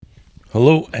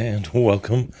Hello and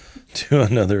welcome to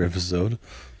another episode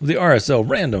of the RSL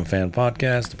Random Fan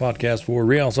Podcast, the podcast for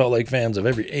Real Salt Lake fans of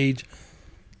every age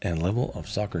and level of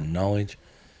soccer knowledge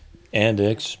and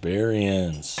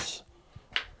experience.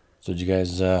 So did you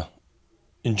guys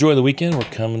enjoy the weekend? We're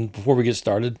coming, before we get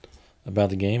started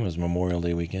about the game, it was Memorial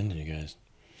Day weekend. Did you guys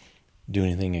do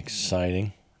anything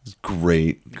exciting?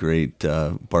 Great.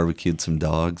 Barbecued some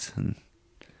dogs and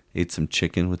ate some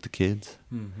chicken with the kids.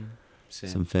 Mm-hmm.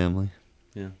 Some family.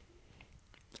 Yeah.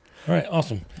 All right,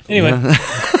 awesome. Anyway.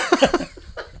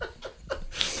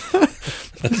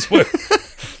 That's what...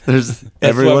 There's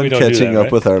everyone catching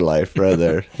up with our life right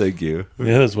there. Thank you.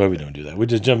 Yeah, that's why we don't do that. We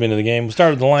just jump into the game. We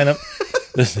start with the lineup.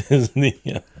 This is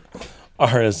the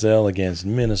RSL against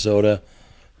Minnesota.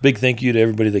 Big thank you to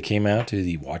everybody that came out to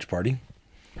the watch party.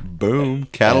 Boom.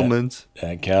 Cattleman's.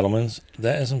 At Cattleman's.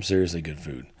 That is some seriously good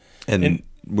food. And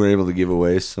we're able to give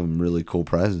away some really cool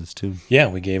prizes, too. Yeah,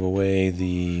 we gave away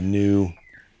the new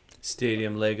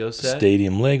Stadium Lego set.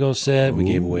 We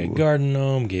gave away a garden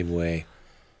gnome. Gave away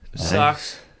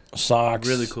Socks.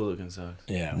 Really cool looking socks.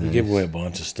 Yeah, we gave away a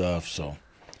bunch of stuff. So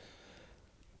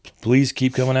please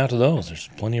keep coming out to those. There's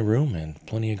plenty of room and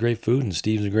plenty of great food, and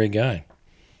Steve's a great guy.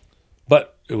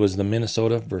 But it was the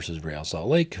Minnesota versus Real Salt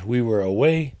Lake. We were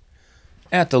away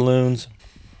at the Loons.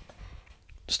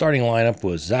 Starting lineup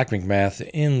was Zach McMath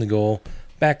in the goal.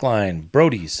 Backline,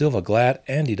 Brody, Silva, Glatt,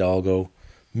 and Hidalgo.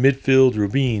 Midfield,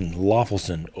 Rubin,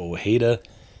 Loffelson, Ojeda,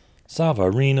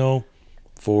 Savarino.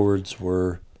 Forwards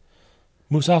were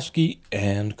Musovski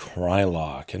and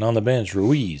Krylock. And on the bench,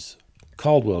 Ruiz,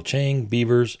 Caldwell, Chang,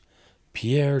 Beavers,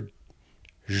 Pierre,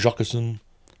 Jockeson,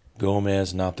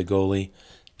 Gomez, not the goalie,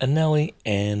 Anelli,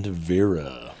 and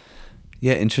Vera.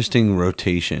 Yeah, interesting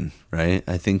rotation, right?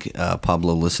 I think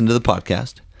Pablo listened to the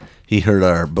podcast. He heard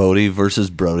our Bodie versus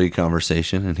Brody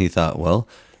conversation, and he thought, well,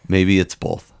 maybe it's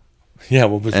both. Yeah,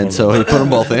 and so he put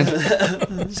them both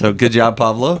in. So good job,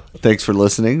 Pablo. Thanks for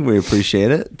listening. We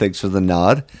appreciate it. Thanks for the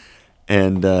nod.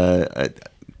 And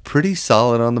pretty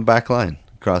solid on the back line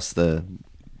across the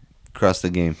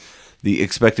game. The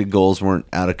expected goals weren't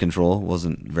out of control.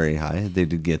 Wasn't very high. They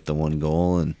did get the one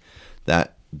goal, and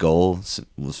that goal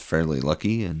was fairly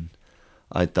lucky, and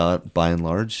I thought by and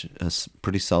large a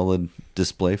pretty solid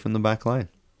display from the back line.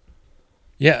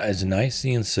 Yeah, it's nice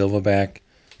seeing Silva back.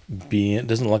 It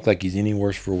doesn't look like he's any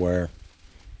worse for wear.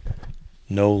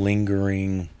 Nothing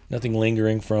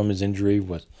lingering from his injury.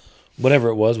 Whatever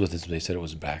it was with his, they said it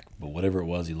was back, but whatever it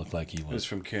was, he looked like he was. It was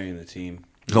from carrying the team.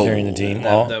 Carrying the team.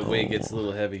 That weight gets a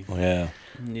little heavy. Oh, yeah.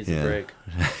 He needs a break.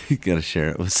 You got to share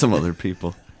it with some other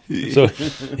people. So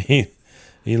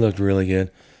he looked really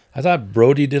good. I thought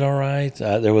Brody did all right.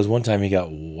 There was one time he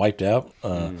got wiped out.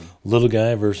 Little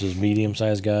guy versus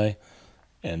medium-sized guy.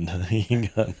 And he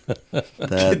got...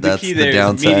 That's the the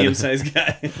downside. Medium-sized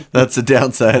guy. That's the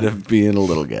downside of being a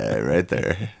little guy right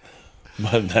there.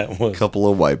 But that was... A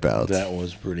couple of wipeouts. That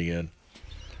was pretty good.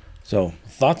 So,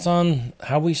 thoughts on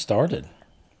how we started?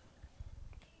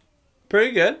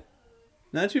 Pretty good.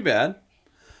 Not too bad.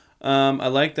 I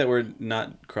like that we're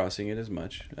not crossing it as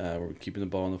much. We're keeping the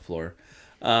ball on the floor.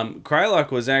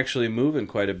 Krylock was actually moving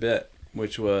quite a bit,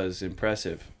 which was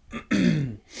impressive.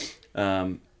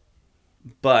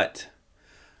 But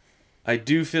I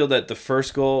do feel that the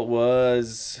first goal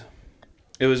was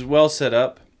well set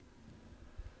up.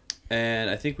 And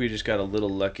I think we just got a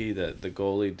little lucky that the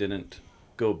goalie didn't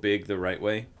go big the right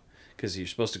way. Because you're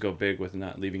supposed to go big with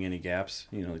not leaving any gaps.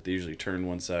 You know, like they usually turn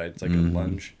one side. It's like a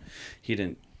lunge. He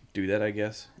didn't do that, I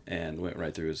guess, and went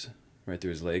right through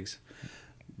his legs.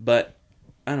 But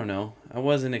I don't know. I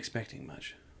wasn't expecting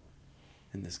much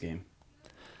in this game.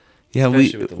 Yeah,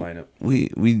 especially with the lineup.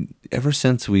 We ever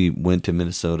since we went to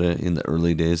Minnesota in the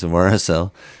early days of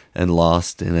RSL and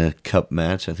lost in a cup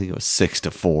match, I think it was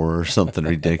 6-4 or something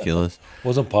ridiculous.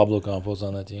 Wasn't Pablo Campos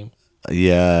on that team?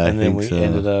 Yeah, and then we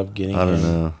ended up getting. I don't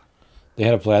know. They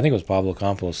had a play. I think it was Pablo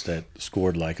Campos that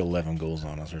scored like 11 goals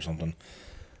on us or something,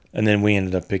 and then we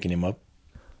ended up picking him up.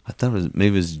 I thought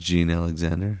it was Gene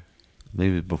Alexander,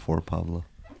 maybe before Pablo.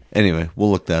 Anyway, we'll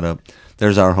look that up.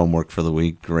 There's our homework for the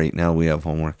week. Great, now we have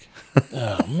homework.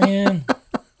 Oh man!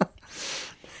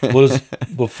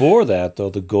 Before that though,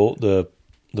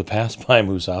 the pass by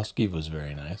Musovski was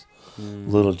very nice.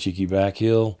 Little cheeky back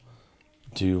heel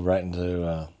to right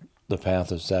into the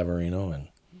path of Savarino, and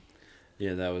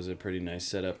yeah, that was a pretty nice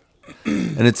setup.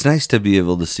 And it's nice to be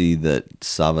able to see that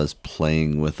Sava's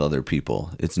playing with other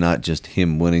people. It's not just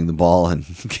him winning the ball and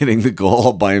getting the goal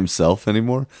all by himself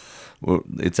anymore.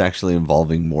 It's actually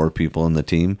involving more people in the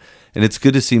team. And it's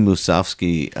good to see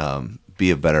Musovski be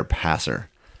a better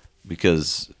passer,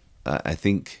 because I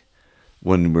think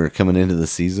when we're coming into the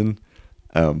season,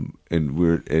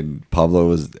 and Pablo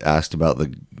was asked about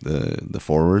the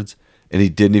forwards, and he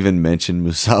didn't even mention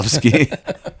Musovski.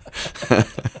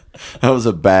 That was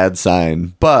a bad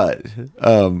sign. But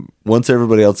once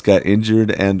everybody else got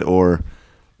injured and or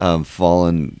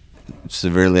fallen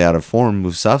severely out of form,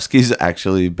 Musovski's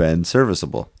actually been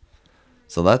serviceable.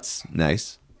 So that's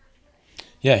nice.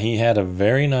 Yeah, he had a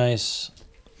very nice,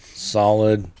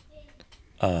 solid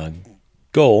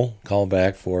goal called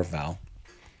back for a foul.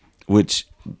 Which,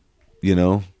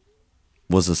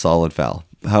 was a solid foul.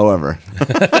 However,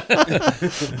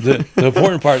 The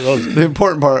important part was the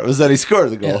important part was that he scored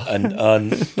the goal.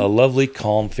 a lovely,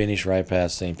 calm finish right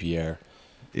past St. Pierre.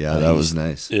 Yeah, that was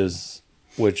nice.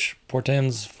 Which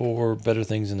portends for better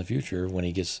things in the future when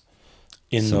he gets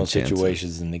in Some those chances.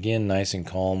 situations. And again, nice and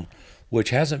calm,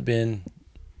 which hasn't been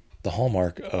the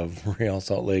hallmark of Real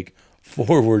Salt Lake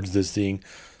forwards this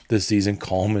season,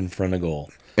 calm in front of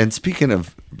goal. And speaking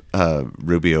of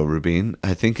Rubin,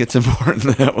 I think it's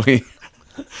important that we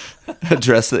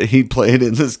address that he played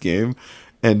in this game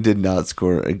and did not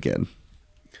score again.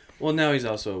 Well, now he's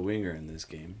also a winger in this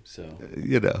game, so.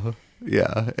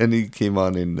 Yeah. And he came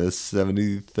on in the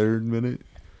 73rd minute.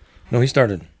 No, he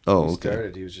started. Oh, He okay.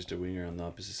 started. He was just a winger on the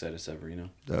opposite side of Severino.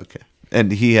 Okay.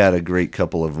 And he had a great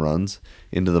couple of runs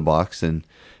into the box, and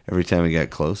every time he got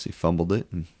close, he fumbled it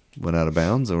and went out of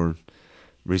bounds or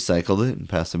recycled it and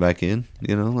passed it back in.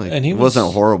 And he it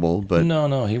wasn't horrible, but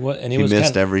no, he was, and he was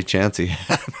missed every chance he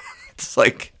had. It's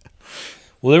like,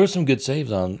 well, there were some good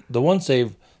saves on the one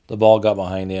save. The ball got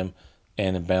behind him,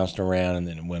 and it bounced around, and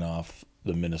then it went off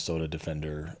the Minnesota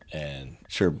defender. And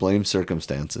sure, blame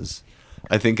circumstances.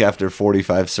 I think after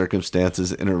 45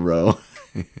 circumstances in a row,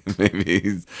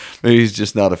 maybe he's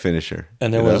just not a finisher.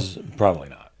 and there was probably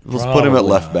not. Let's put him at Probably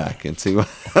left not. back and see what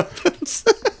happens.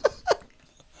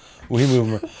 We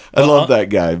move him. I love that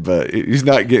guy, but he's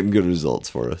not getting good results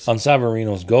for us. On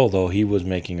Savarino's goal, though, he was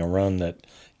making a run that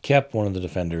kept one of the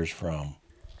defenders from.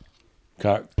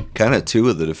 Kind of two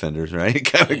of the defenders, right? He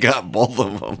kind of got both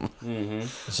of them,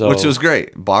 So, which was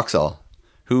great. Boxall,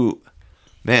 who,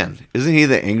 man, isn't he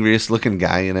the angriest looking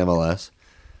guy in MLS?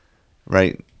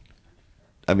 Right?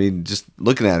 I mean, just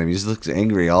looking at him, he just looks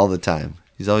angry all the time.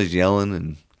 He's always yelling,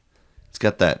 and he's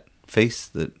got that face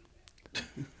that,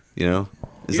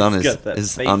 is on He's his got that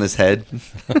is face. on his head.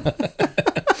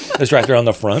 it's right there on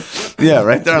the front. Yeah,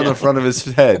 right there on the front of his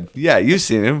head. Yeah, you've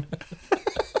seen him.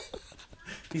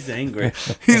 He's angry.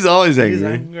 He's always angry. He's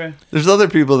angry. There's other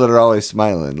people that are always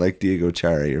smiling, like Diego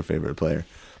Chara, your favorite player.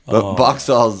 But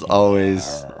Boxall's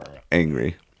always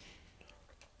angry.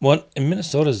 Well, and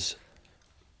Minnesota's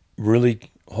really,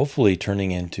 hopefully,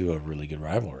 turning into a really good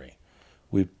rivalry.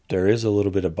 There is a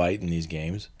little bit of bite in these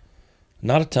games.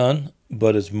 Not a ton,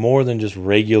 but it's more than just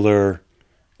regular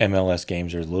MLS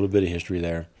games. There's a little bit of history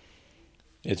there.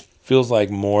 It feels like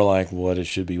more like what it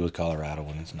should be with Colorado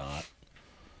when it's not.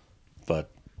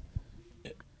 But,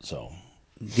 so.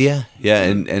 Yeah,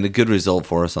 and a good result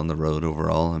for us on the road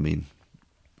overall. I mean,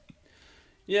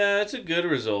 Yeah, it's a good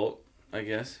result, I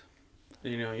guess.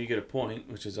 You get a point,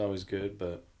 which is always good,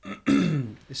 but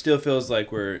it still feels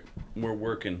like we're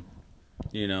working.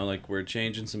 Like we're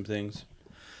changing some things,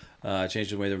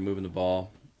 changing the way they're moving the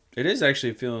ball. It is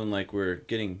actually feeling like we're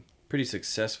getting pretty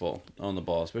successful on the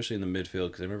ball, especially in the midfield,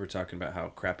 because I remember talking about how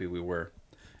crappy we were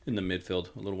in the midfield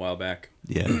a little while back.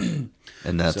 yeah,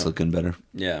 and that's So- looking better.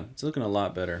 Yeah, it's looking a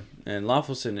lot better. And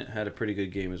Loffelson had a pretty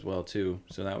good game as well, too,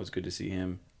 so that was good to see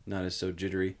him. Not as so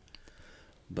jittery.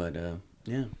 But,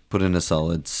 yeah. Put in a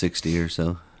solid 60 or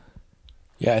so.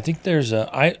 Yeah, I think there's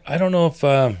I don't know if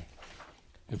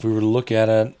we were to look at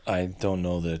it, I don't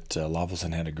know that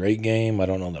Loffelson had a great game. I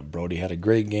don't know that Brody had a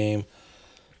great game.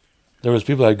 There was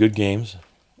people that had good games,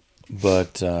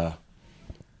 but and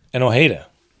Ojeda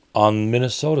on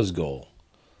Minnesota's goal.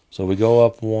 So we go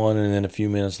up one, and then a few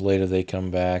minutes later they come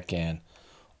back, and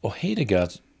Ojeda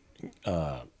got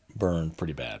burned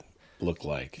pretty bad. Looked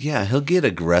like. Yeah, he'll get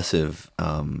aggressive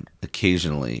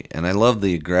occasionally, and I love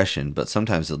the aggression, but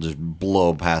sometimes he'll just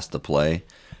blow past the play,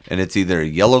 and it's either a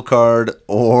yellow card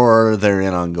or they're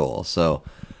in on goal. So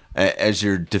as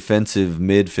your defensive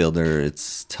midfielder,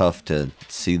 it's tough to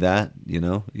see that, you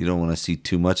don't want to see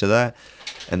too much of that.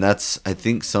 And that's, I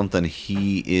think, something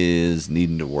he is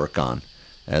needing to work on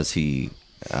as he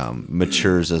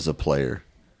matures as a player.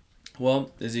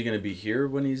 Well, is he going to be here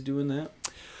when he's doing that?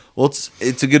 Well,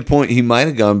 it's a good point. He might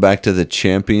have gone back to the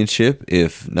championship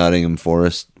if Nottingham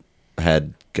Forest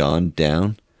had gone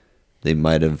down. They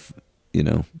might have,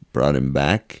 brought him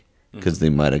back because they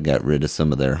might have got rid of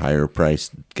some of their higher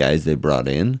priced guys they brought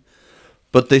in.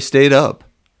 But they stayed up,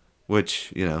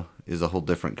 which, is a whole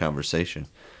different conversation.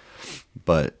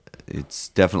 But it's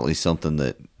definitely something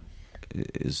that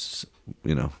is,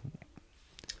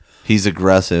 he's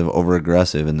aggressive, over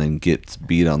aggressive, and then gets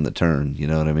beat on the turn. You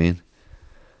know what I mean?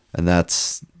 And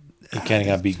that's. He kind of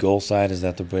got beat goal side. Is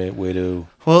that the way to?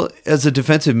 Well, as a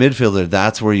defensive midfielder,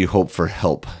 that's where you hope for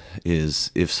help.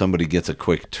 Is if somebody gets a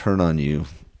quick turn on you,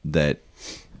 that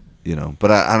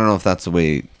But I don't know if that's the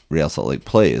way Real Salt Lake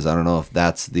plays. I don't know if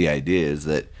that's the idea. Is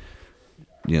that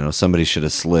somebody should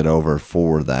have slid over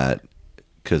for that,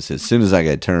 because as soon as I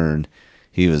got turned,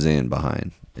 he was in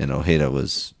behind, and Ojeda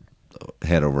was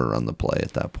head over on the play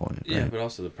at that point. Yeah, right? but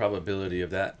also the probability of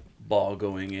that ball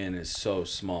going in is so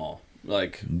small.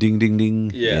 Like ding, ding,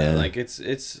 ding. Yeah, like it's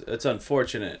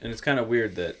unfortunate, and it's kind of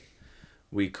weird that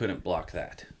we couldn't block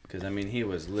that, because I mean he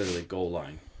was literally goal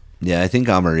line. Yeah, I think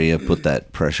Amaria put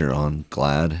that pressure on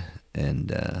Glad,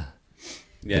 and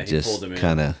he pulled him in.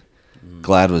 Kind of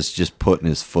Glad was just putting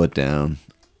his foot down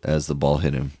as the ball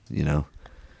hit him.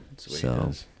 That's the way he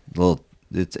does. Well,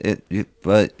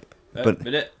 but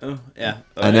yeah,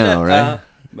 I know, right?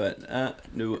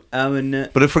 No, I'm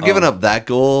But if we're giving up that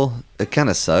goal, it kind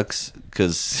of sucks,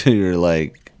 because you're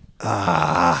like,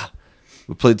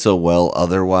 we played so well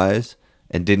otherwise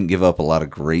and didn't give up a lot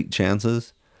of great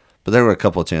chances. But there were a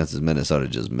couple of chances Minnesota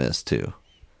just missed too,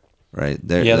 right?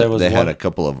 They had a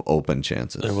couple of open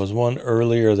chances. There was one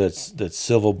earlier that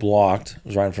Silva blocked. It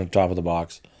was right in front of the top of the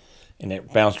box, and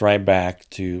it bounced right back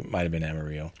to, might have been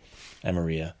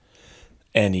Amaria,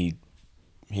 and he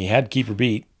had keeper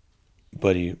beat,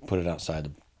 but he put it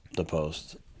outside the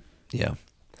post. Yeah.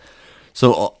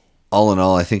 So all in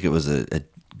all, I think it was a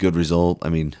good result. I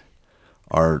mean,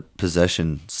 our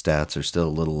possession stats are still a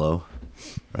little low,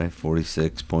 right?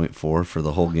 46.4 for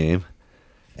the whole game.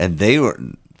 And they were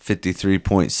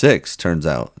 53.6, turns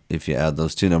out. If you add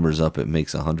those two numbers up, it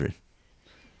makes 100.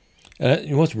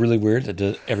 What's really weird? That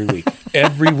does every week.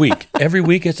 Every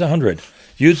week it's 100.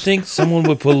 You'd think someone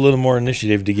would put a little more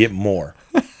initiative to get more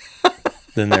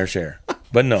than their share.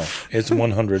 But no, it's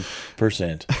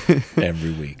 100%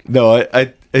 every week. No,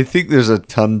 I think there's a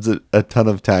ton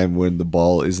of time when the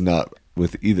ball is not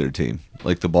with either team.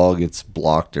 Like the ball gets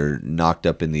blocked or knocked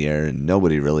up in the air and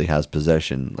nobody really has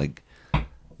possession. Like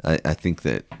I think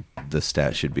that the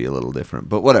stat should be a little different,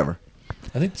 but whatever.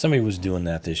 I think somebody was doing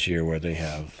that this year where they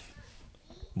have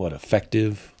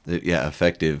effective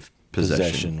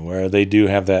possession, where they do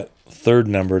have that third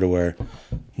number to where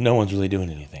no one's really doing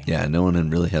anything. Yeah, no one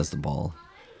really has the ball,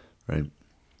 right?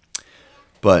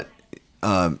 But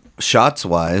shots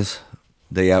wise,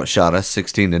 they outshot us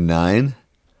 16-9.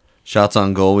 Shots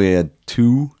on goal, we had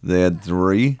 2. They had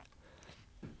 3,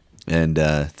 and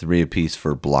 3 apiece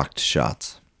for blocked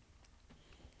shots.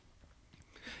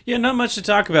 Yeah, not much to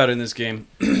talk about in this game.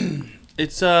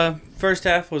 It's first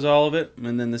half was all of it,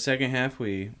 and then the second half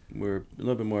we were a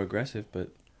little bit more aggressive, but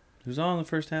it was all in the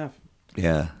first half.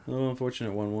 Yeah, a little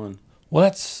unfortunate 1-1. Well,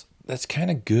 that's kind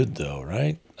of good though,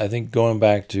 right? I think going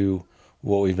back to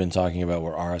what we've been talking about,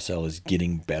 where RSL is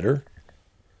getting better,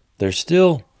 they're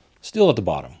still at the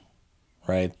bottom,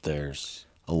 right? There's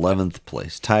 11th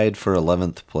place, tied for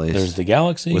 11th place. There's the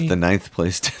Galaxy with the 9th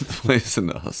place, 10th place,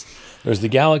 and us. There's the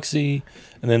Galaxy,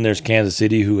 and then there's Kansas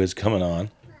City, who is coming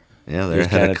on. Yeah, they're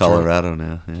ahead of Colorado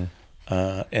now.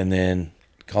 Yeah, and then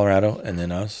Colorado, and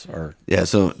then us.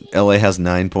 So LA has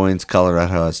 9 points,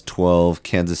 Colorado has 12,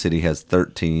 Kansas City has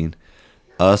 13.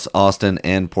 Us, Austin,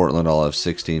 and Portland all have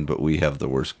 16, but we have the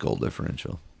worst goal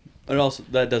differential. And also,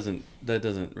 that doesn't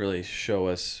really show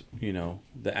us,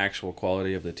 the actual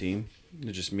quality of the team.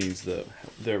 It just means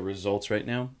their results right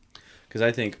now. Because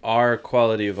I think our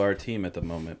quality of our team at the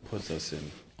moment puts us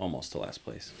in almost the last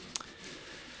place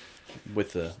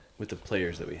with the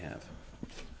players that we have.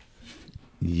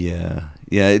 Yeah.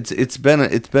 It's been a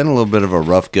little bit of a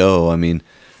rough go. I mean,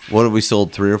 what have we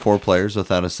sold 3 or 4 players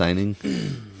without a signing?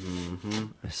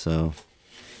 Mm-hmm. So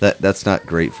that's not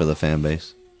great for the fan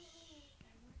base,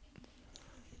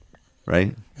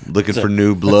 right? Looking for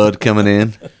new blood coming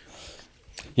in.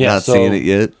 Yeah, not seeing it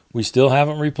yet. We still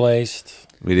haven't replaced.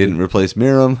 We didn't replace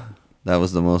Miram. That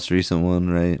was the most recent one,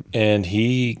 right? And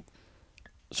he,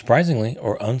 surprisingly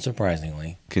or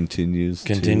unsurprisingly, continues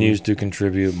to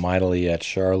contribute mightily at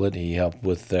Charlotte. He helped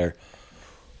with their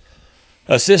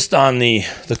assist on the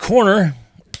corner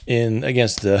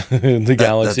against the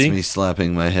Galaxy. That's me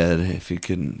slapping my head. If you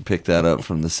couldn't pick that up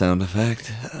from the sound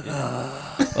effect,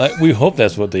 we hope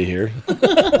that's what they hear.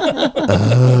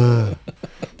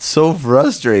 So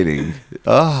frustrating.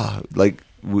 I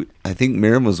think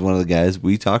Miram was one of the guys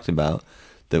we talked about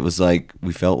that was like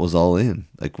we felt was all in.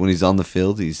 Like when he's on the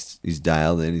field, he's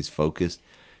dialed in, he's focused.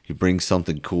 He brings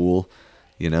something cool,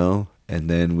 and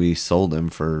then we sold him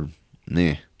for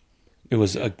It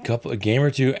was a game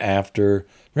or two after.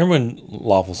 Remember when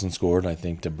Lawfulson scored? I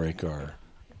think to break our.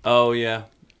 Oh yeah,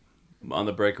 on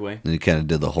the breakaway. And he kind of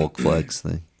did the Hulk flex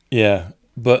thing. Yeah,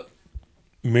 but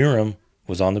Miram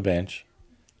was on the bench.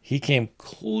 He came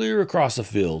clear across the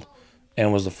field,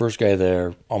 and was the first guy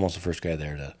there, almost the first guy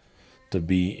there to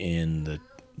be in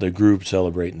the group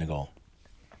celebrating the goal.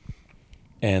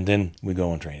 And then we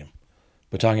go and train him.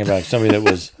 But talking about somebody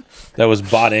that was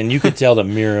bought in, you could tell that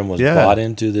Miram was bought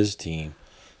into this team.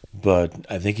 But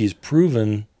I think he's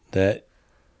proven that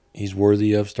he's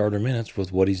worthy of starter minutes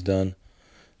with what he's done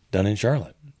in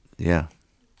Charlotte. Yeah.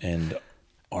 And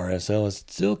RSL has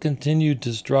still continued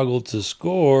to struggle to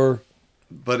score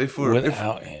But if we're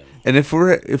without him. And if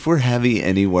we're heavy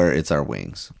anywhere, it's our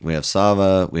wings. We have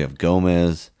Sava, we have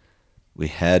Gomez, we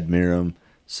had Miram.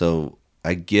 So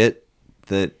I get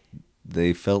that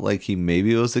they felt like he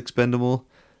maybe was expendable,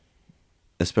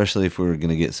 especially if we were going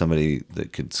to get somebody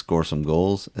that could score some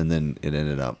goals, and then it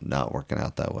ended up not working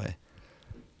out that way.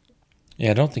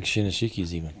 Yeah, I don't think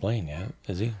Shinoshiki's even playing yet,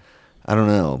 is he? I don't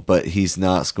know, but he's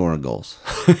not scoring goals.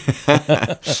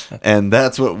 And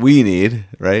that's what we need,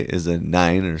 right? Is a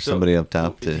 9 or somebody up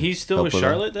top to He's still help with with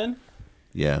Charlotte then?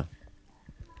 Yeah.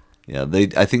 Yeah,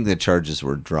 I think the charges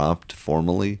were dropped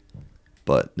formally,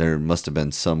 but there must have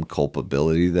been some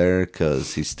culpability there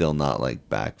because he's still not like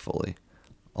back fully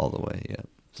all the way yet.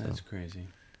 So, That's crazy.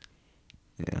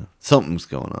 yeah, something's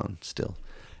going on still.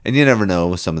 And you never know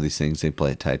with some of these things. They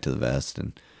play it tight to the vest,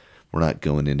 and we're not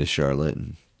going into Charlotte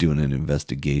and doing an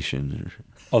investigation.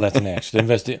 Oh, that's next.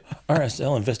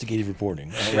 RSL investigative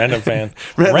reporting. Random fan.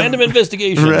 Random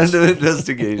investigations. Random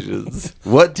investigations.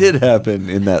 What did happen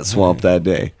in that swamp that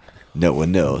day? No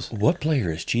one knows. What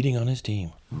player is cheating on his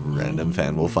team? Random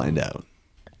fan will find out.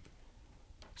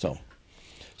 So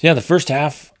yeah, the first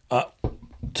half.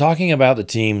 Talking about the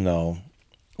team though,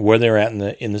 where they're at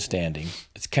in the standing,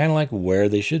 it's kind of like where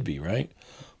they should be, right?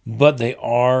 But they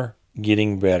are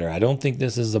getting better. I don't think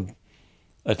this is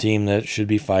a team that should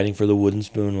be fighting for the wooden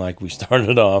spoon like we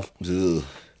started off Ugh.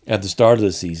 at the start of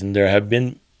the season. There have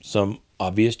been some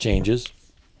obvious changes.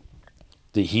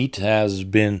 The heat has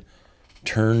been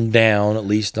turned down, at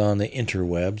least on the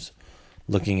interwebs.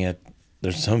 Looking at,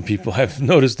 there's some people, I've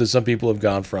noticed that some people have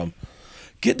gone from,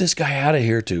 get this guy out of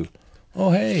here to,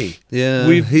 oh, hey. Yeah,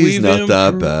 he's not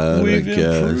that bad, I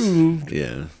guess. Improved.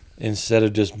 Yeah. Instead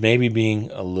of just maybe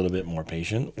being a little bit more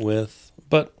patient with,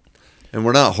 but. And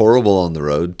we're not horrible on the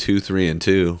road,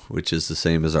 2-3-2, which is the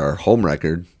same as our home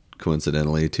record,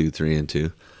 coincidentally,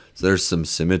 2-3-2. So there's some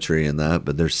symmetry in that,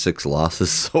 but there's 6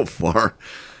 losses so far,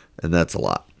 and that's a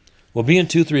lot. Well, being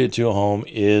 2-3-2 at home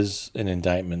is an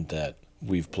indictment that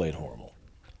we've played horrible.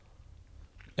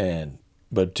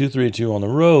 But 2-3-2 on the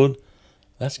road,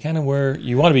 that's kind of where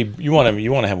you want to be. You want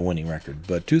to have a winning record,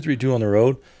 but 2-3-2 on the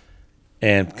road,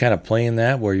 and kind of playing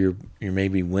that where you're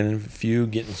maybe winning a few,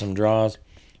 getting some draws,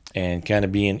 and kind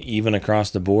of being even across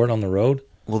the board on the road.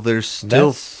 Well, there's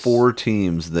still 4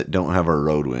 teams that don't have a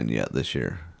road win yet this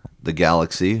year. The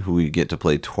Galaxy, who we get to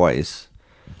play twice.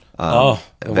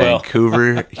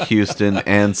 Vancouver, Houston,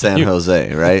 and San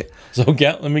Jose, right? So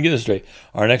let me get this straight.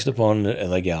 Our next opponent,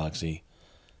 LA Galaxy,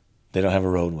 they don't have a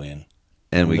road win.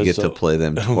 And we get to play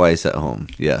them twice at home,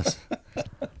 yes.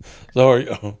 So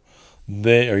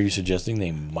are you suggesting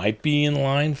they might be in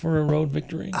line for a road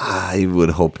victory? I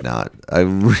would hope not. I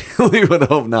really would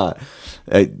hope not.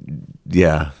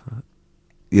 Yeah.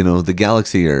 You know, the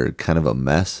Galaxy are kind of a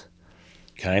mess.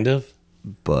 Kind of.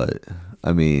 But,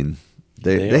 I mean,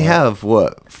 they have,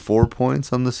 4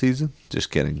 points on the season?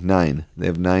 Just kidding. 9. They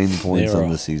have 9 points on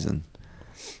the season.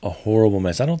 A horrible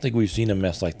mess. I don't think we've seen a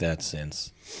mess like that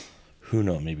since, who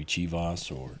knows, maybe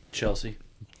Chivas or Chelsea.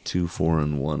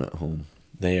 2-4-1 at home.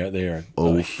 They are a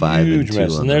 5-2 huge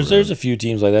mess. on And the there's road. a few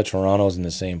teams like that. Toronto's in the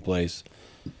same place.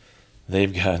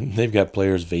 They've got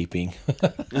players vaping.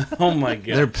 Oh my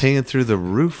god. They're paying through the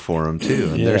roof for them, too.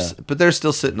 And Yeah. they're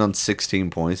still sitting on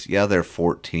 16 points. Yeah, they're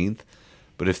 14th.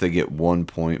 But if they get 1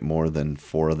 point more than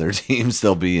 4 other teams,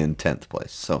 they'll be in 10th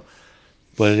place. So,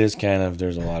 But it is kind of,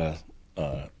 there's a lot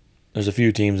of, there's a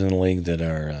few teams in the league that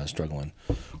are struggling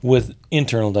with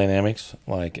internal dynamics,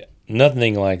 like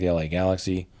nothing like the LA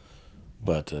Galaxy,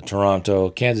 but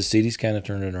Toronto, Kansas City's kind of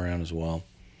turned it around as well.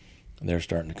 They're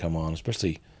starting to come on,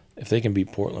 especially if they can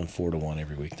beat Portland 4-1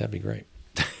 every week. That'd be great.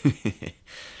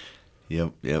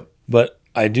 Yep. But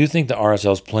I do think the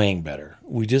RSL's playing better.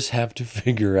 We just have to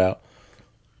figure out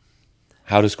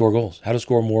how to score goals, how to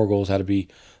score more goals, how to be.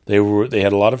 They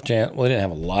had a lot of chance. Well, they didn't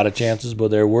have a lot of chances, but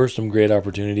there were some great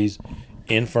opportunities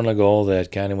in front of goal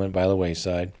that kind of went by the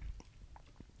wayside.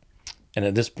 And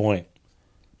at this point,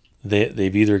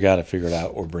 they've either got to figure it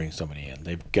out or bring somebody in.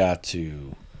 They've got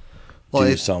to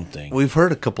do something. We've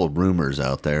heard a couple of rumors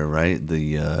out there, right?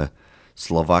 The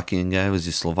Slovakian guy, was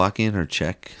he Slovakian or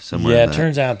Czech? Somewhere. Yeah, it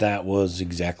turns out that was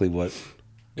exactly what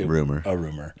rumor. A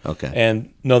rumor. Okay.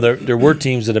 And no, there were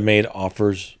teams that have made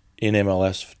offers in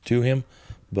MLS to him,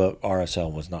 but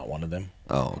RSL was not one of them.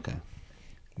 Oh, okay.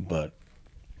 But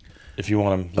if you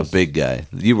want him, a big guy,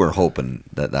 you were hoping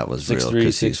that was 6'3", real.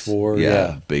 6'4",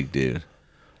 yeah, big dude.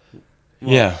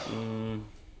 Well, yeah.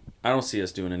 I don't see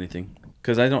us doing anything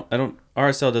because I don't.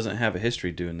 RSL doesn't have a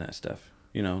history doing that stuff.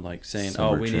 You know, like saying,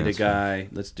 Summer we need a transfer. guy.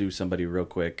 Let's do somebody real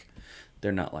quick.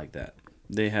 They're not like that.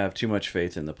 They have too much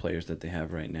faith in the players that they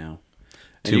have right now.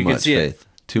 And Too you can much see faith.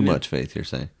 Too Yeah. much faith, you're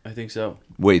saying? I think so.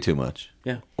 Way too much.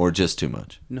 Yeah. Or just too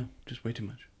much? No, just way too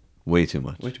much. Way too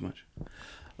much. Way too much.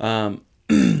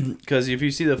 Because if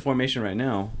you see the formation right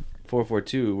now,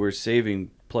 4-4-2, we're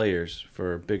saving players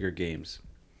for bigger games.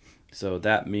 So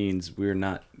that means we're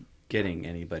not getting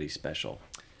anybody special.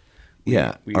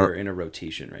 Yeah. We are in a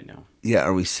rotation right now. Yeah,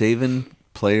 are we saving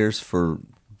players for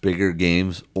bigger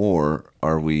games, or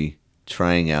are we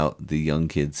trying out the young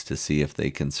kids to see if they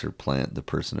can supplant the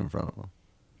person in front of them?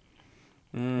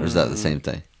 Or is that the same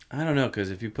thing? I don't know,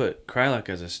 because if you put Krylak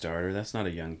as a starter, that's not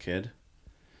a young kid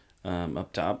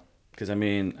up top. Because I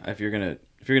mean, if you're gonna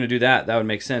do that, that would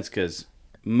make sense. Because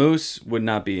Moose would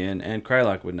not be in, and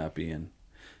Krylak would not be in.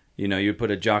 You know, you'd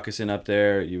put a Jockeson up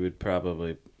there. You would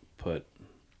probably put,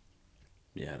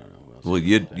 I don't know who else. Well,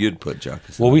 you'd put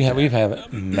Jockeson. Well, we've had a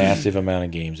massive amount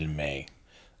of games in May,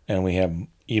 and we have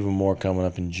even more coming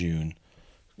up in June.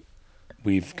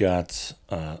 We've got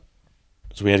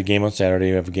so we had a game on Saturday.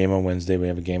 We have a game on Wednesday. We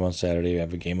have a game on Saturday. We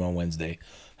have a game on Wednesday.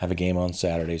 Have a game on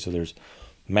Saturday. So there's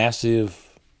massive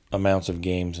amounts of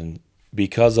games, and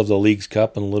because of the League's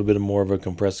Cup and a little bit more of a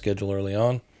compressed schedule early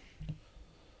on.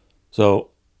 So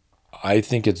I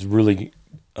think it's really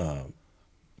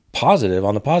positive.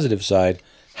 On the positive side,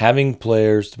 having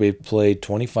players, we've played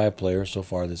 25 players so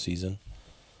far this season,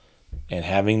 and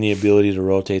having the ability to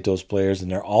rotate those players,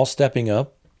 and they're all stepping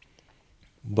up,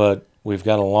 but we've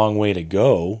got a long way to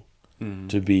go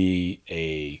to be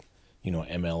a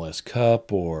MLS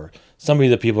Cup or somebody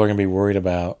that people are going to be worried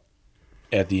about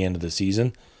at the end of the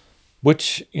season,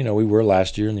 which we were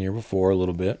last year and the year before a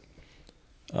little bit.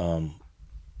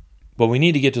 But we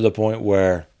need to get to the point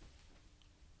where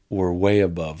we're way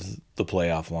above the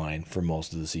playoff line for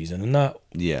most of the season and not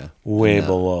way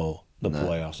below the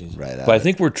playoff season. Right but I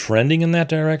think we're trending in that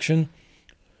direction,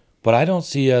 but I don't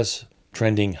see us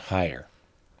trending higher.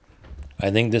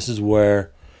 I think this is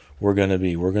where we're going to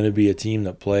be. We're going to be a team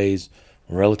that plays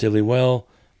relatively well,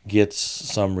 gets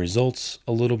some results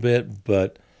a little bit,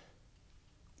 but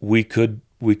we could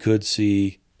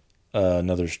see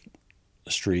another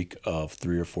streak of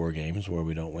 3 or 4 games where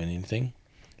we don't win anything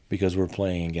because we're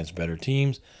playing against better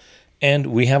teams. And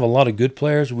we have a lot of good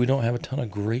players. We don't have a ton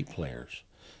of great players.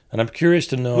 And I'm curious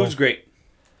to know... Who's great?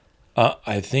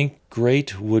 I think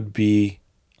great would be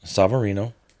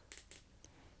Savarino.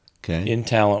 Okay. In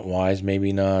talent-wise,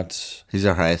 maybe not... He's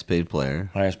our highest paid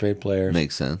player. Highest paid player.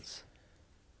 Makes sense.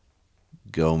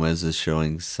 Gomez is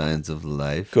showing signs of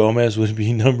life. Gomez would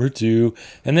be number 2.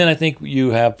 And then I think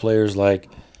you have players like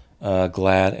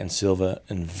Glad and Silva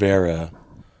and Vera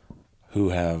who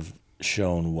have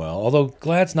shown well. Although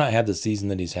Glad's not had the season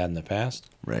that he's had in the past.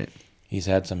 Right. He's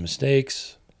had some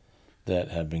mistakes that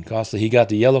have been costly. He got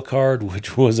the yellow card,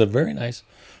 which was a very nice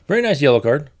yellow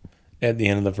card at the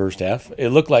end of the first half. It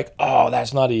looked like,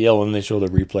 that's not a yellow, and they show the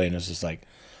replay, and it's just like,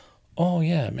 oh,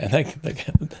 yeah, man,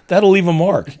 that'll leave a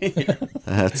mark.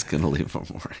 That's going to leave a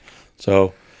mark.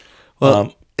 So,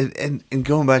 well, and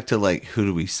going back to, like, who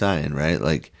do we sign, right?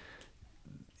 Like,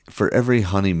 for every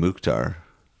Hani Mukhtar,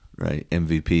 right,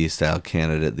 MVP-style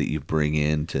candidate that you bring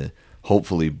in to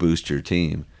hopefully boost your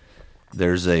team,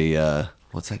 there's a,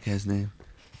 what's that guy's name?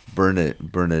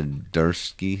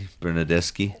 Bernadeschi.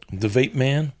 the vape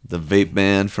man. The vape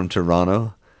man from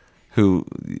Toronto, who,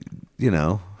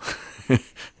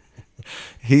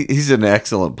 he's an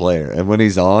excellent player. And when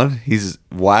he's on, he's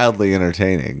wildly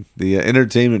entertaining. The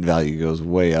entertainment value goes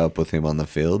way up with him on the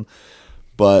field.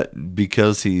 But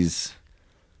because he's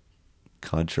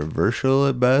controversial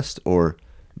at best, or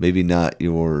maybe not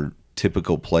your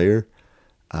typical player,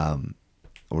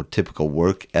 or typical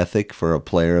work ethic for a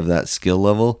player of that skill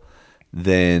level,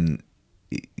 then,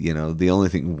 the only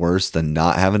thing worse than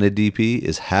not having a DP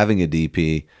is having a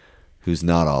DP who's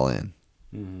not all in.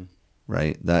 Mm-hmm.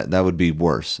 Right? That would be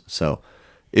worse. So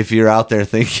if you're out there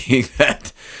thinking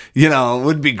that, it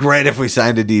would be great if we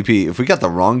signed a DP. If we got the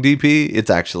wrong DP, it's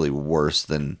actually worse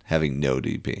than having no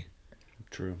DP.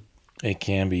 True. It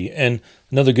can be. And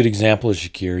another good example is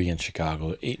Shaqiri in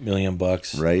Chicago, $8 million.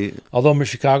 Right? Although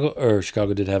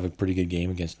Chicago did have a pretty good game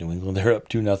against New England. They're up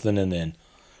 2-0, and then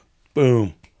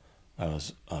boom. I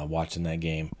was watching that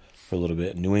game for a little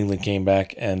bit. New England came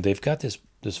back, and they've got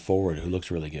this forward who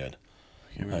looks really good.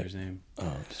 I can't remember his name.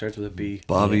 Starts with a B.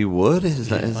 Bobby Wood? Is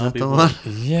that Bobby the Wood. one?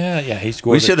 Yeah, he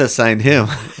scored. We should have signed him.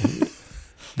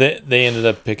 They ended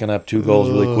up picking up 2 goals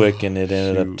really quick, and it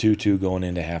ended up 2-2 going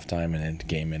into halftime, and then the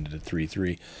game ended at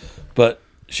 3-3. But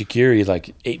Shaqiri,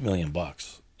 like $8 million,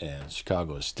 and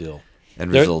Chicago is still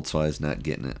And results-wise, not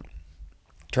getting it.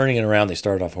 turning it around. They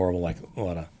started off horrible, like a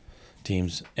lot of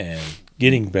teams, and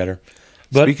getting better.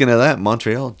 But Speaking of that,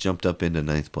 Montreal jumped up into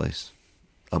 9th place,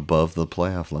 above the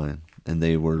playoff line, and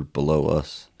they were below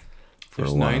us for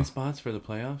There's a while. 9 spots for the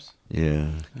playoffs. Yeah,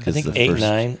 I think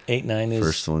 8-9 is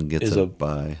first one gets is a a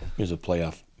bye. is a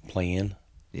playoff play-in.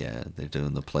 Yeah, they're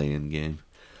doing the play-in game.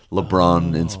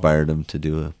 LeBron inspired them to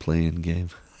do a play-in game.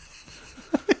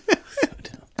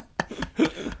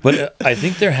 But I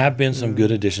think there have been some good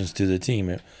additions to the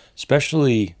team,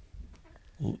 especially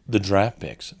the draft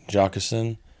picks.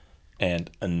 Jockerson and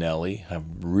Anelli have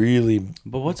really.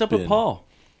 But what's up with been- Paul?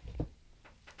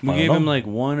 We I don't gave him know. like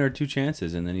 1 or 2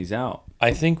 chances, and then he's out.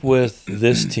 I think with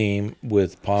this team,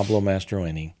 with Pablo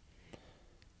Mastroeni,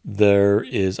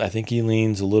 I think he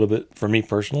leans a little bit, for me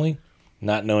personally,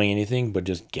 not knowing anything, but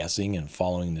just guessing and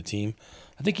following the team.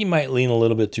 I think he might lean a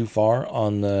little bit too far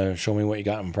on the show me what you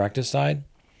got in practice side.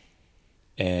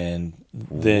 And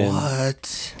then.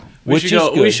 What? We Which should is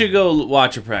go. good. We should go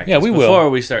watch a practice. Yeah, we will. Before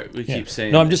we start, we Yeah. keep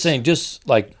saying. No, I'm this. just saying, just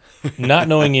like not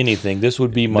knowing anything, this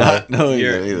would be my. Not knowing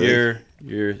Your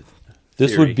anything.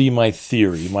 This theory. would be my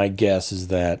theory. My guess is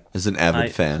that, As an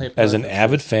avid fan. as an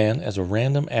avid fan, as a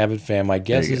random avid fan, my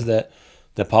guess There you is go.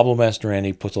 that Pablo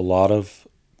Mastroeni puts a lot of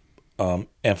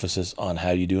emphasis on how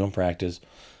you do in practice,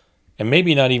 and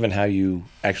maybe not even how you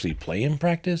actually play in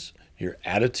practice, your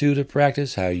attitude of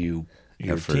practice, your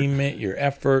Effort. teammate, your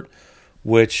effort,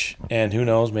 and who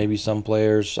knows, maybe some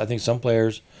players, I think some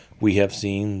players we have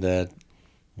seen that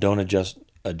don't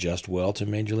adjust well to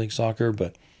Major League Soccer,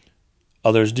 but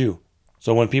others do.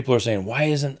 So when people are saying, why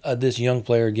isn't this young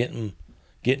player getting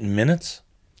minutes?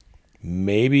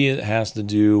 Maybe it has to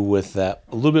do with that,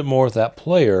 a little bit more with that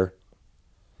player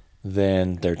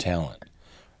than their talent.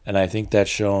 And I think that's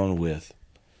shown with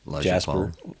Elijah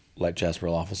Jasper Paul.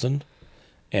 Loffelson.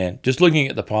 And just looking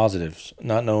at the positives,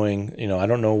 not knowing, I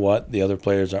don't know what the other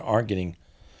players aren't getting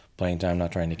playing time,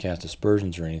 not trying to cast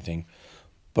aspersions or anything.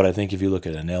 But I think if you look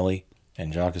at Anelli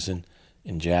and Jockerson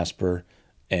and Jasper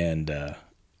and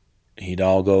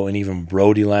Hidalgo and even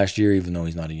Brody last year, even though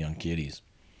he's not a young kid, he's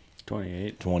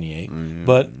 28. 28. Mm-hmm.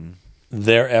 But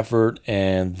their effort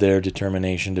and their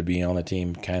determination to be on the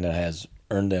team kind of has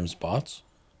earned them spots,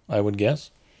 I would guess.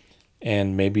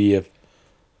 And maybe if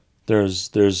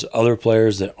there's other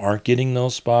players that aren't getting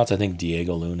those spots, I think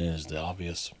Diego Luna is the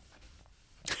obvious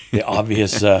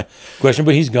question.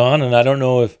 But he's gone, and I don't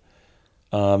know if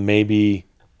maybe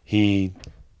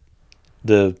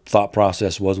the thought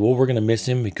process was, well, we're going to miss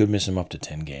him. We could miss him up to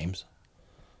 10 games.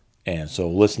 And so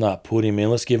let's not put him in.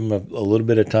 Let's give him a little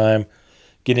bit of time,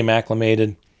 get him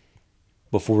acclimated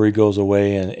before he goes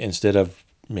away, and instead of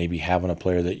maybe having a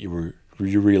player that you're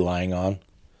relying on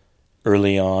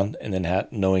early on and then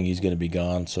knowing he's going to be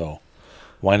gone. So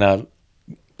why not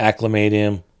acclimate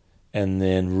him and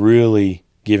then really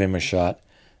give him a shot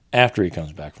after he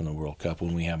comes back from the World Cup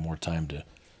when we have more time to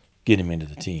get him into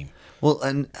the team. Well,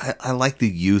 and I like the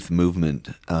youth movement.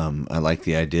 I like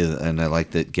the idea, and I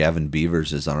like that Gavin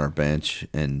Beavers is on our bench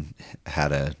and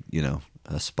had a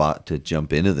spot to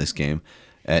jump into this game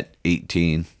at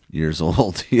 18 years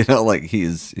old. Like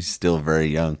he's still very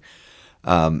young.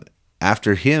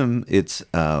 After him, it's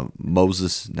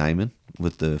Moses Nyman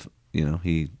with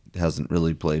he hasn't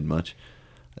really played much.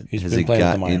 He's Has been he playing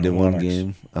at got the into minor one Monarchs.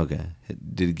 game? Okay.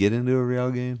 Did he get into a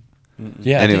Real game?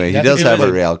 Yeah. Anyway, he that- does have a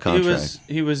was- Real contract.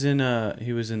 He was in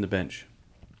the bench.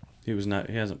 He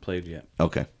hasn't played yet.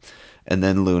 Okay. And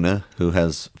then Luna, who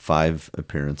has 5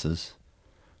 appearances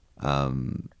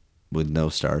with no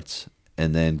starts.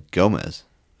 And then Gomez,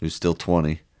 who's still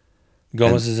 20.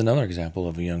 Gomez is another example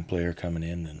of a young player coming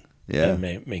in and Yeah.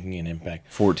 making an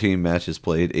impact. 14 matches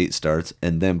played, 8 starts.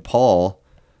 And then Paul,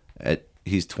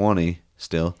 he's 20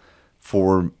 still,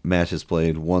 4 matches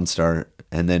played, 1 start.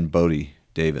 And then Bodie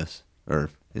Davis, or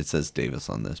it says Davis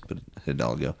on this, but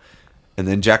Hidalgo. And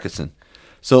then Jackerson.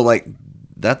 So,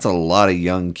 that's a lot of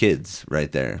young kids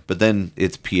right there. But then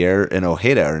it's Pierre and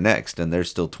Ojeda are next, and they're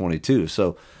still 22.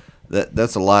 So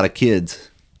that's a lot of kids.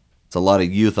 It's a lot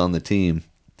of youth on the team.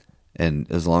 And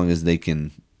as long as they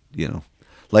can,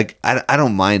 Like, I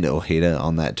don't mind Ojeda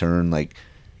on that turn. Like,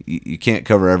 you can't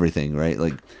cover everything, right?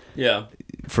 Like, Yeah.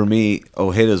 for me,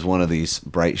 Ojeda's one of these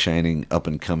bright, shining,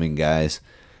 up-and-coming guys,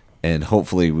 and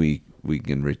hopefully we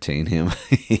can retain him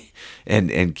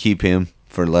and keep him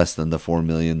for less than the $4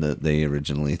 million that they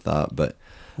originally thought. But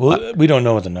Well, we don't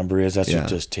know what the number is. That's Yeah.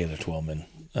 just Taylor Twellman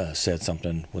said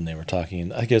something when they were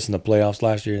talking, I guess, in the playoffs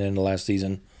last year and in the last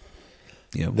season,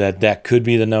 Yep. that could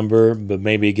be the number, but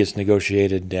maybe it gets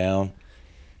negotiated down.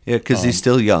 Yeah, because he's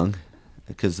still young.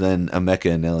 Because then Emeka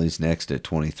Anelli's next at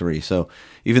 23. So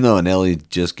even though Anelli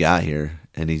just got here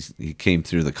and he came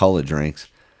through the college ranks,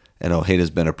 and Ojeda's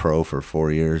been a pro for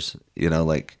 4 years,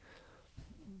 like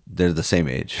they're the same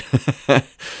age.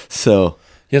 So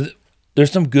Yeah,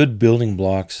 there's some good building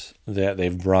blocks that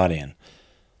they've brought in.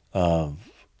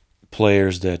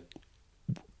 Players that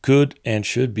could and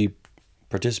should be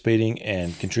participating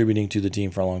and contributing to the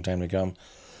team for a long time to come.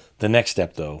 The next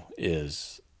step, though,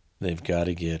 is they've got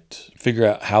to figure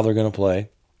out how they're going to play.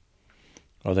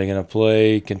 Are they going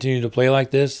to continue to play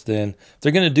like this? Then if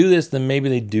they're going to do this, then maybe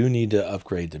they do need to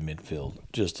upgrade the midfield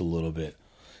just a little bit.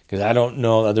 Because I don't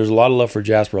know. There's a lot of love for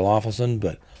Jasper Loffelson,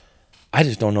 but I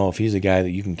just don't know if he's a guy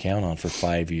that you can count on for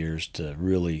 5 years to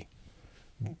really.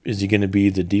 Is he going to be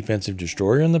the defensive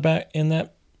destroyer in the back in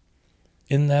that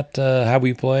how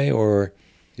we play, or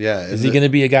is he going to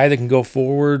be a guy that can go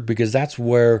forward? Because that's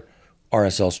where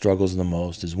RSL struggles the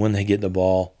most, is when they get the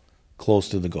ball close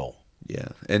to the goal. Yeah,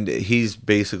 and he's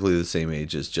basically the same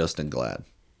age as Justin Glad.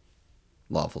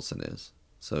 Loffelson is.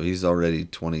 So he's already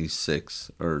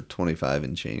 26 or 25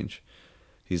 and change.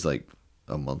 He's like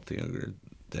a month younger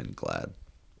than Glad.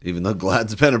 Even though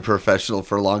Glad's been a professional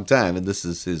for a long time, and this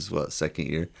is his, second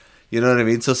year? You know what I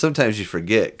mean? So sometimes you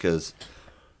forget because,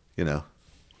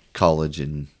 college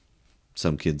and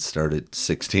some kids start at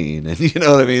 16, and you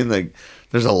know what I mean? Like,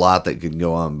 there's a lot that can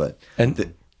go on, but...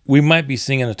 We might be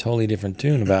singing a totally different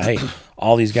tune about, hey,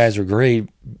 all these guys are great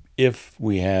if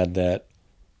we had that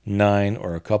 9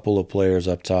 or a couple of players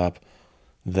up top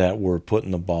that were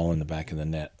putting the ball in the back of the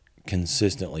net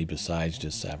consistently besides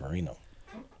just Savarino.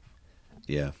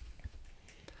 Yeah.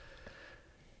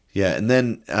 Yeah, and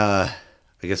then I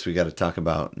guess we got to talk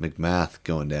about McMath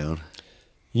going down.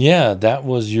 Yeah, that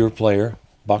was your player,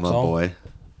 Boxall. My boy.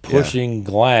 Pushing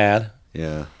Glad.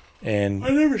 Yeah. And I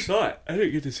never saw it. I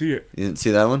didn't get to see it. You didn't see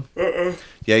that one?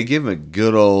 Yeah, he gave him a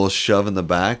good old shove in the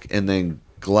back, and then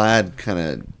Glad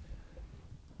kind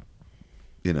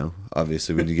of,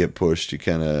 obviously when you get pushed, you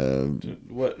kind of...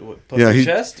 What pump your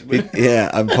chest? Yeah,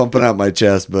 I'm pumping out my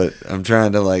chest, but I'm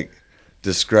trying to,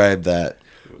 describe that,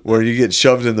 where you get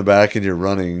shoved in the back and you're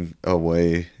running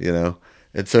away,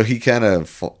 And so he kind of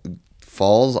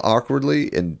falls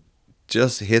awkwardly and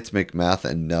just hits McMath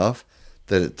enough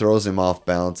that it throws him off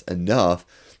balance enough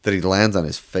that he lands on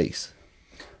his face.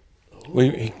 Well,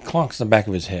 he clonks the back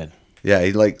of his head. Yeah,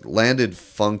 he landed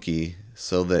funky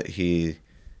so that he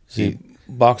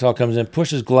Boxall comes in,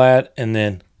 pushes Glad, and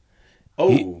then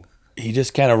he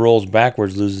just kind of rolls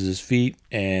backwards, loses his feet,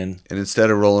 and instead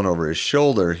of rolling over his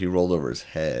shoulder, he rolled over his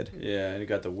head. Yeah, and he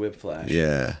got the whip flash.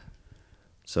 Yeah.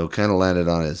 So kind of landed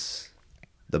on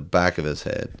the back of his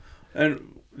head.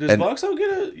 And does Boxall get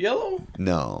a yellow?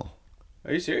 No.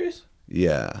 Are you serious?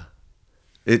 Yeah.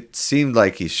 It seemed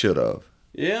like he should have.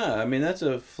 Yeah, I mean, that's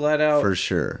a flat out... For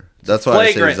sure. That's why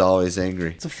I say he's always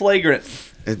angry. It's a flagrant.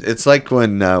 It's like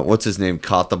when, what's his name,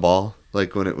 caught the ball.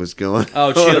 Like when it was going.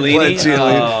 Oh, Chiellini?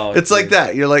 Oh, it's like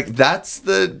that. You're like,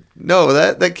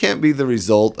 that can't be the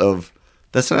result of...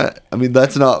 That's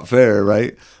not fair,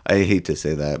 right? I hate to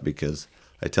say that because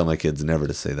I tell my kids never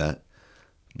to say that.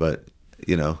 But,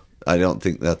 I don't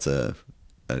think that's a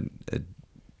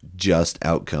just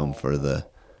outcome for the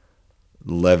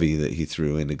levy that he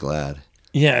threw into Glad.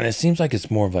 Yeah, and it seems like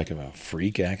it's more of like a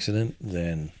freak accident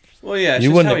than... Well, yeah, it's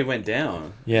just how he went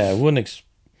down. Yeah,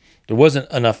 there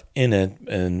wasn't enough in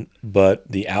it, but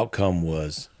the outcome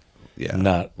was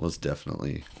was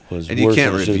definitely... Was and you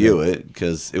can't review it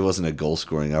because it wasn't a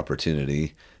goal-scoring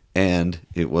opportunity, and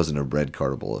it wasn't a red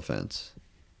cardable offense.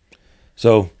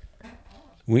 So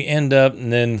we end up,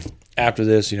 and then after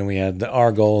this, we had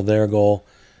our goal, their goal,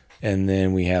 and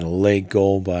then we had a late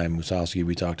goal by Musowski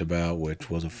we talked about, which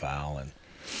was a foul.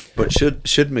 But should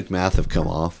McMath have come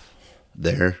off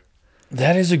there?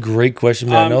 That is a great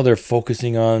question. I know they're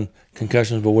focusing on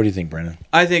concussions, but what do you think, Brandon?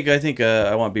 I think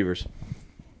I want Beavers.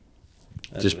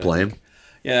 Just play him?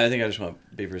 Yeah, I think I just want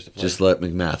Beavers to play. Just let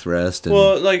McMath rest and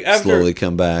slowly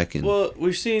come back.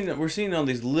 We're seeing all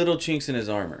these little chinks in his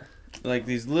armor. Like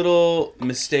these little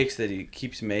mistakes that he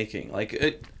keeps making. Like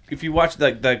if you watch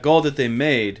that goal that they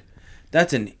made,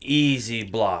 that's an easy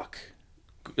block.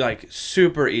 Like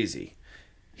super easy.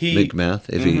 McMath,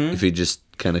 if he just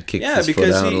kind of kicks his foot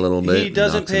because out a little bit. he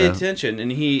doesn't knocks pay it out. attention,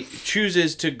 and he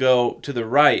chooses to go to the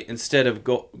right instead of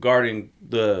guarding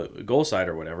the goal side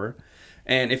or whatever.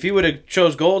 And if he would have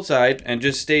chose goal side and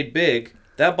just stayed big,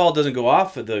 that ball doesn't go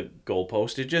off of the goal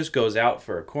post. It just goes out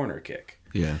for a corner kick.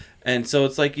 Yeah. And so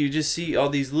it's like you just see all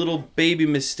these little baby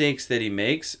mistakes that he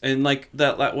makes. And like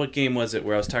that what game was it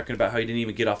where I was talking about how he didn't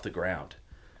even get off the ground?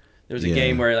 There was a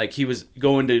game where like he was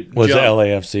going to Was it jump.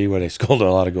 LAFC where they scored a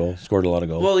lot of goals?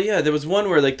 Well, yeah, there was one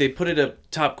where like they put it up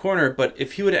top corner, but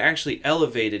if he would have actually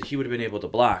elevated, he would have been able to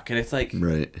block. And it's like,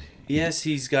 Right. yes,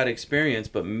 he's got experience,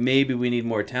 but maybe we need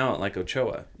more talent like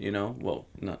Ochoa. You know? Well,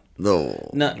 no.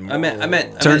 I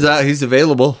meant. Turns out he's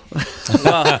available.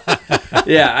 Well,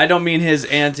 yeah, I don't mean his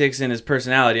antics and his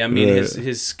personality. I mean Right.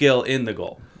 his skill in the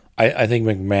goal. I think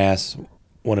McMath's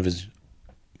one of his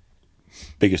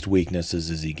biggest weaknesses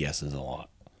is he guesses a lot.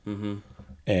 Mm-hmm.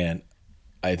 And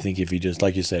I think if he just,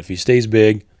 like you said, if he stays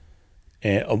big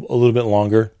and a little bit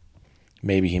longer,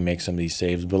 maybe he makes some of these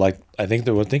saves. But like I think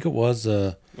it was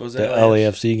the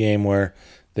LAFC game where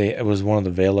it was one of the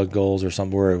Vela goals or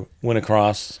something where it went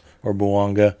across or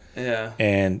Buanga. Yeah.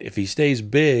 And if he stays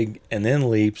big and then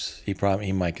leaps, he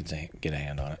might get a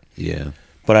hand on it. Yeah.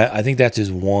 But I think that's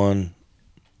his one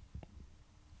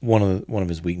of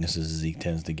his weaknesses is he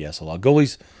tends to guess a lot.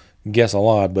 Goalies guess a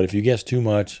lot, but if you guess too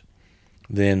much,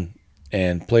 then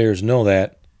and players know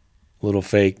that, little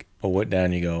fake, what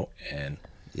down you go, and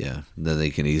Yeah. Then they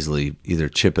can easily either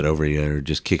chip it over you or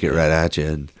just kick it right at you.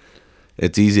 And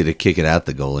it's easy to kick it at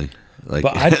the goalie. Like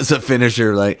as a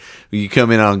finisher, like when you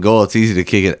come in on goal, it's easy to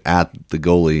kick it at the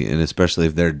goalie, and especially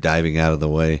if they're diving out of the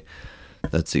way.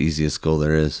 That's the easiest goal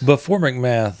there is. But for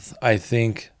McMath, I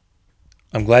think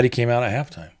I'm glad he came out at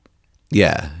halftime.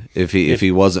 Yeah, if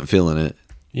he wasn't feeling it.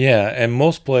 Yeah, and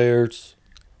most players,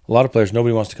 a lot of players,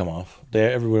 nobody wants to come off.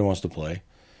 Everybody wants to play.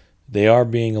 They are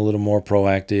being a little more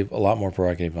proactive, a lot more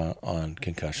proactive on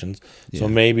concussions. So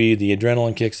maybe the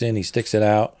adrenaline kicks in, he sticks it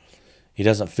out. He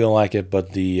doesn't feel like it,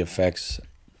 but the effects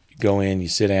go in, you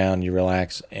sit down, you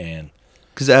relax, and...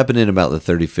 Because it happened in about the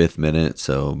 35th minute,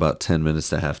 so about 10 minutes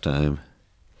to halftime.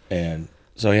 And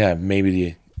so, yeah,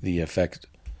 maybe the effect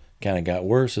kind of got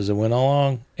worse as it went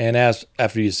along. And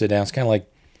after you sit down, it's kind of like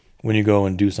when you go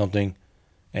and do something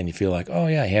and you feel like, oh,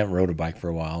 yeah, you haven't rode a bike for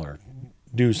a while or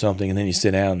do something, and then you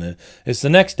sit down, and it's the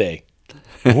next day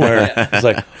where it's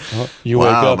like, you wake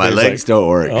up. My legs don't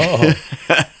work. Oh.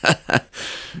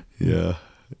 Yeah.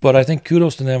 But I think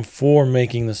kudos to them for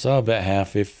making the sub at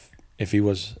half if he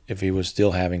was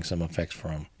still having some effects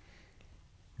from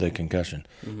the concussion.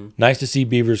 Mm-hmm. Nice to see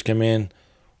Beavers come in.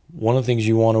 One of the things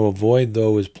you want to avoid,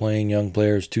 though, is playing young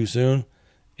players too soon,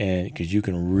 and because you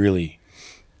can really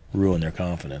ruin their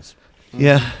confidence.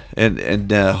 Yeah,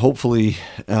 and hopefully,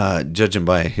 judging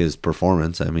by his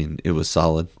performance, I mean, it was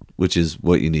solid, which is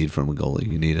what you need from a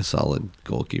goalie. You need a solid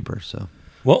goalkeeper. So,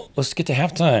 well, let's get to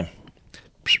halftime.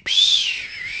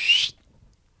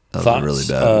 that was a really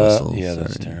bad whistle. Yeah,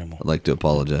 that's Sorry. terrible. I'd like to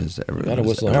apologize to everyone. Got a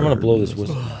whistle. I'm going to blow this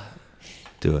whistle.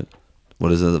 Do it.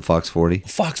 What is it? The Fox 40?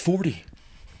 Fox 40.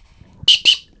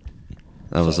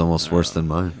 That was almost worse than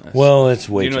mine. Well, it's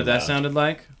way. Do you know too what that loud. sounded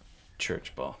like?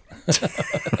 Church ball.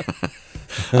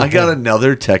 I got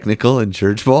another technical in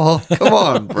church ball. Come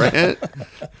on, Brent.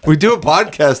 We do a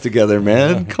podcast together,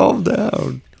 man. Calm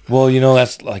down. Well,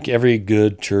 that's like every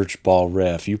good church ball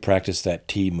ref. You practice that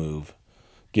T move,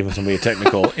 giving somebody a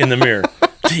technical in the mirror.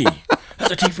 T.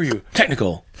 That's a T for you.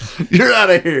 Technical. You're out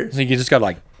of here. So you just got to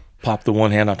like pop the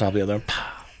one hand on top of the other.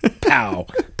 Pow. Pow.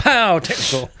 Pow.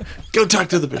 Technical. Go talk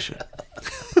to the bishop.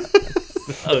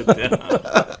 Oh, damn.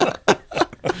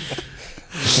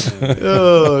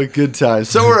 Oh, good time.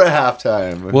 So we're at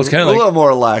halftime. Well, it's kinda a like- little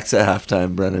more lax at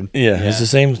halftime, Brennan. Yeah, it's the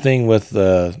same thing with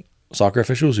soccer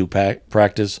officials who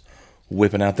practice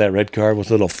whipping out that red card with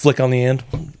a little flick on the end.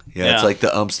 Yeah, it's Yeah. like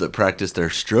the umps that practice their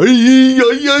strikes.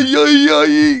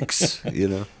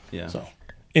 Yeah. So,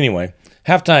 anyway,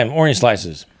 halftime, orange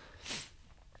slices.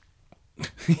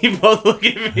 You both look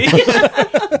at me.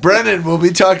 Brennan will be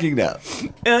talking now.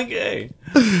 Okay.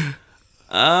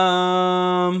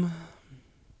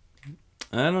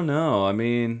 I don't know. I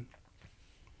mean,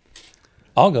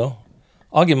 I'll go.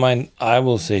 I'll give mine. I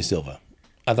will say Silva.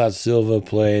 I thought Silva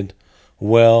played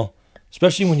well,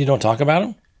 especially when you don't talk about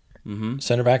him. Mm-hmm.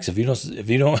 Center backs. If you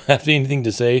don't have anything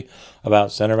to say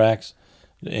about center backs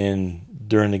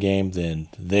during the game, then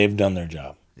they've done their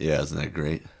job. Yeah, isn't that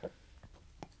great?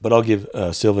 But I'll give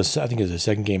Silva. I think it's his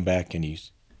second game back, and he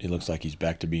looks like he's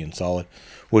back to being solid,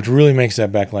 which really makes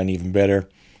that back line even better.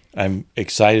 I'm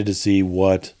excited to see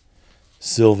what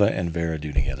Silva and Vera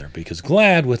do together because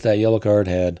Glad with that yellow card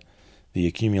had the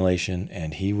accumulation,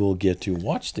 and he will get to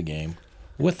watch the game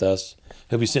with us.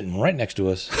 He'll be sitting right next to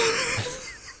us.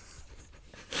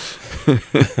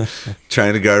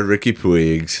 Trying to guard Ricky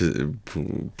Puig.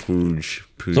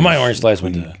 So my orange slice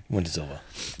went to Silva.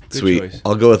 Sweet. choice.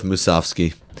 I'll go with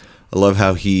Musovski. I love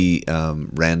how he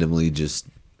randomly just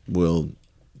will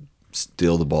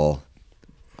steal the ball.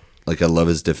 Like, I love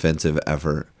his defensive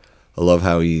effort. I love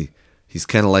how he's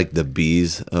kind of like the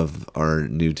bees of our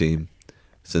new team,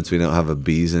 since we don't have a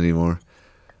bees anymore.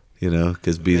 You know,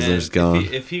 because Beasler's gone.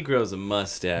 If he grows a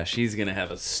mustache, he's gonna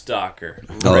have a stalker.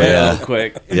 Oh, real yeah.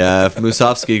 quick. Yeah, if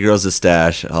Musovski grows a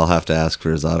stash, I'll have to ask for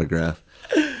his autograph.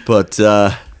 But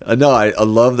no, I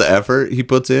love the effort he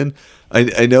puts in.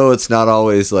 I know it's not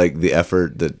always like the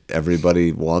effort that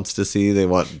everybody wants to see. They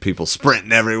want people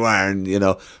sprinting everywhere, and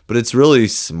but it's really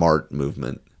smart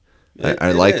movement.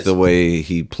 I like is. the way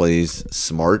he plays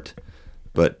smart,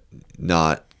 but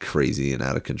not crazy and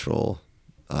out of control.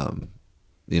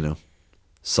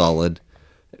 Solid,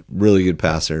 really good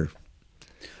passer.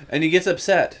 And he gets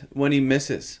upset when he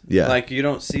misses. Yeah. Like, you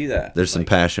don't see that. There's some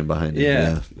passion behind it.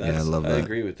 Yeah. Yeah, I love that. I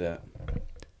agree with that.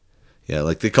 Yeah,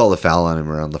 like they called a foul on him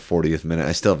around the 40th minute.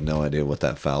 I still have no idea what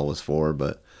that foul was for,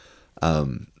 but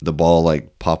the ball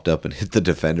like popped up and hit the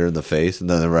defender in the face, and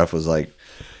then the ref was like,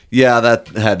 "Yeah, that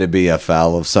had to be a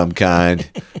foul of some kind."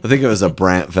 I think it was a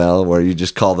Brandt foul where you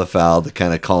just call the foul to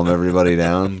kind of calm everybody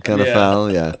down, kind of Yeah.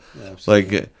 foul. Yeah,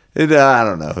 Absolutely. like I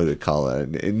don't know who to call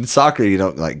it. In soccer, you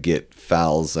don't like get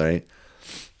fouls, right?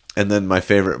 And then my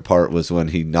favorite part was when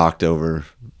he knocked over.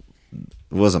 It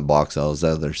wasn't Boxall, it was the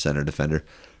other center defender.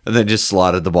 And then just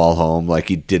slotted the ball home like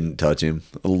he didn't touch him.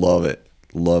 I love it.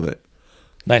 Love it.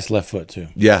 Nice left foot, too.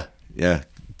 Yeah.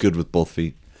 Good with both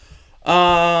feet.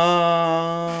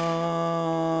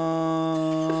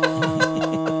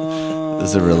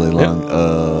 This This is a really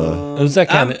long. It was that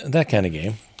kind of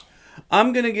game.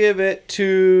 I'm going to give it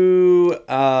to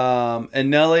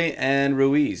Anelli and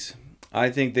Ruiz. I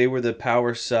think they were the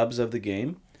power subs of the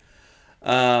game.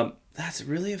 That's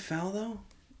really a foul, though?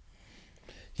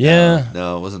 Yeah.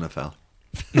 No, it wasn't a foul.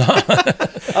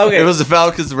 Okay. It was a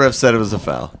foul because the ref said it was a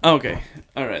foul. Okay.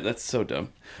 All right. That's so dumb.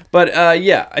 But,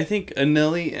 yeah, I think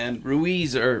Anelli and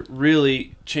Ruiz are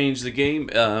really changed the game.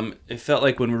 It felt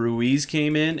like when Ruiz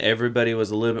came in, everybody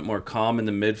was a little bit more calm in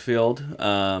the midfield.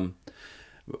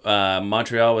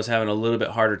 Montreal was having a little bit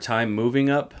harder time moving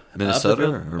up. Minnesota up the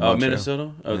field. or Oh, Montreal?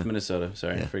 Minnesota? Oh, it's Minnesota.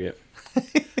 Sorry, I forget.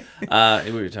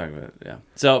 We were talking about it, yeah.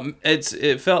 So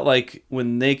it felt like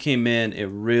when they came in, it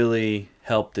really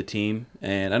helped the team.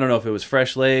 And I don't know if it was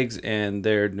fresh legs and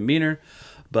their demeanor,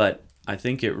 but I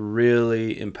think it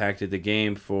really impacted the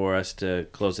game for us to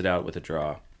close it out with a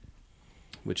draw,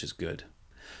 which is good.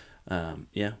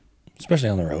 Yeah. Especially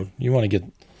on the road. You want to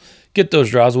get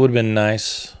those draws. It would have been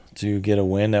nice to get a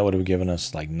win. That would have given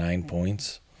us like 9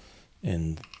 points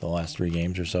in the last 3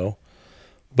 games or so.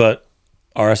 But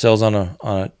RSL's on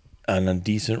a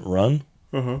decent run.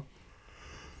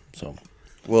 So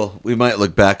Well, we might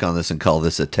look back on this and call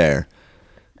this a tear.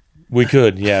 we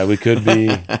could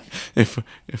be.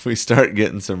 If we start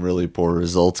getting some really poor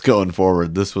results going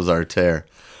forward, this was our tear.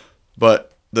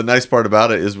 But the nice part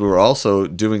about it is we were also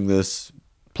doing this,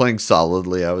 playing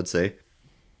solidly, I would say.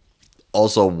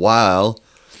 Also, while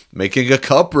making a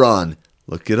cup run.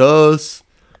 Look at us.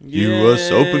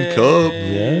 U.S. Open Cup.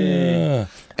 Yeah.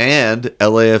 And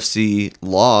LAFC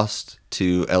lost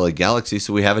to LA Galaxy,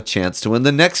 so we have a chance to win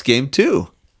the next game, too.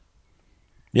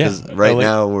 Yeah. 'Cause right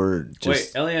now, we're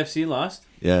just... Wait, LAFC lost?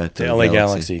 Yeah, The LA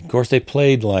Galaxy. Of course, they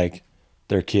played like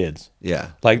their kids. Yeah.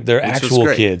 Like their Which was actual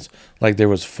great. kids. Like there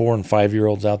was 4 and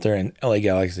 5-year-olds out there, and LA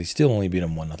Galaxy still only beat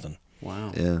them 1-0.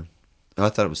 Wow. Yeah. Oh, I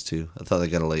thought it was 2. I thought they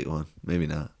got a late one. Maybe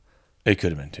not. It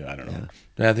could have been 2. I don't know.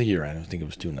 I think you're right. I think it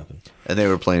was 2-0. And they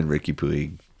were playing Ricky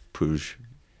Puig.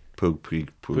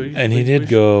 And he did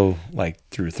go like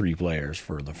through 3 players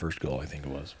for the first goal, I think it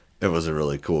was. It was a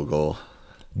really cool goal.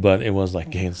 But it was like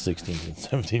against 16 and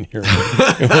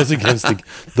 17-year-olds. It was against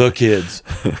the kids.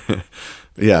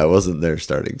 Yeah, it wasn't their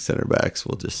starting center backs.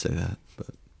 We'll just say that. But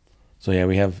So yeah,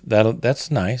 we have that. That's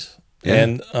nice. Yeah.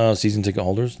 And season ticket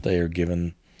holders, they are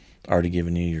already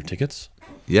giving you your tickets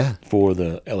yeah, for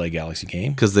the LA Galaxy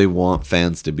game. because they want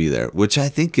fans to be there, which I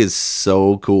think is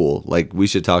so cool. Like, we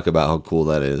should talk about how cool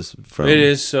that is. It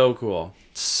is so cool.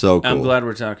 So cool. I'm glad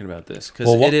we're talking about this because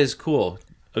Well, it is cool.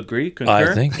 Agree?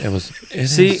 Concur? I think it was.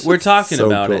 See, we're talking so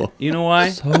about cool. it. You know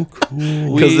why? so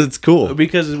cool. Because it's cool.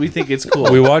 Because we think it's cool.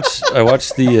 I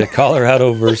watched the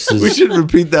Colorado versus. We should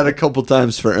repeat that a couple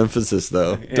times for emphasis,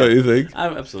 though. Don't you think?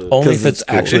 Absolutely. only 'Cause if it's it's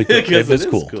cool. actually cool. Because If it's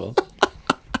it is cool.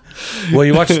 Well,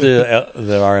 you watched the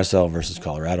RSL versus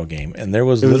Colorado game, and there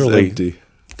was It was literally empty.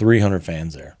 300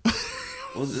 fans there.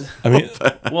 Well, I mean,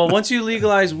 well, once you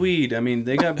legalize weed, I mean,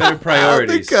 they got better They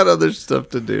priorities. got other stuff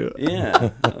to do. Yeah,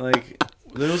 like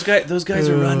those guys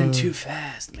are running too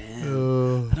fast, man.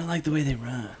 I don't like the way they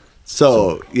run.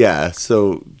 So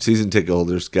season ticket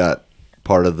holders got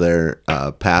part of their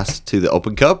pass to the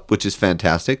Open Cup, which is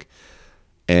fantastic,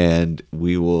 and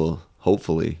we will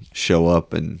hopefully show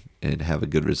up and have a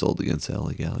good result against the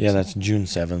LA Galaxy. yeah, that's June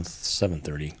 7th,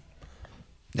 7:30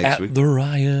 next at week. the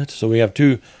Riot. So we have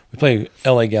two. We play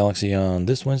LA Galaxy on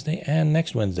this Wednesday and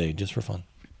next Wednesday, just for fun.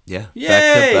 Yeah, Yay!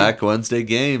 back-to-back Wednesday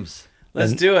games.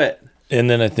 Let's do it. And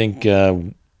then I think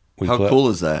we How cool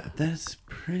is that? That's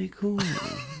pretty cool.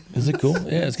 Is it cool?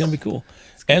 Yeah, it's gonna be cool.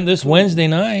 And this Wednesday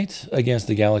night against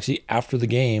the Galaxy, after the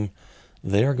game,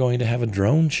 they are going to have a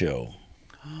drone show.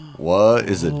 What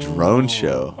is a drone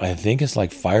show? I think it's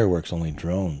like fireworks, only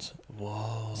drones.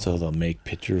 Whoa! So they'll make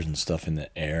pictures and stuff in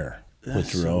the air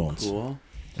with drones. So cool.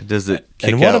 Does it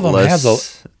kick And one out of them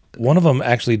less? one of them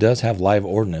actually does have live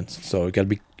ordnance, so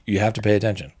you have to pay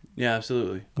attention Yeah,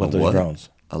 absolutely. with those what? drones.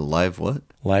 A live what?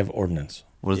 Live ordnance,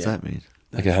 What does Yeah. that mean?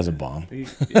 like it has a bomb.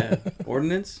 Yeah,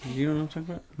 ordnance. You know what I'm talking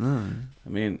about? No. I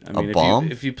mean, A bomb?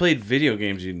 if you played video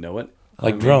games, you'd know it.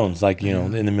 Like I mean, drones, like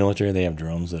in the military, they have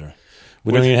drones that are.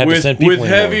 We don't even have to with send people with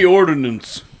anymore. heavy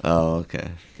ordnance. Oh, okay.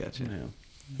 Gotcha. Yeah.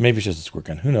 Maybe it's just a squirt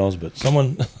gun. Who knows? But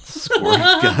someone. Squirt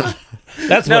gun.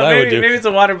 That's No, what I would maybe do. it's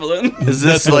a water balloon. Is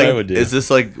That's this what I like would do. is this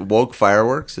like woke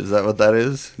fireworks? Is that what that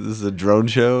is? This is a drone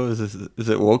show? Is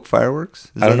it woke fireworks?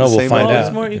 Is I don't that know, the we'll same find idea? It's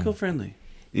out. more Yeah. eco-friendly.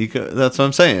 That's what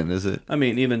I'm saying. Is it? I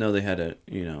mean, even though they had to,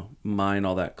 mine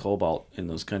all that cobalt in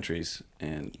those countries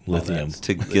and all Lithium. that.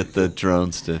 To get the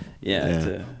drones to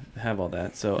To have all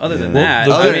that. So other Yeah. than Well, that,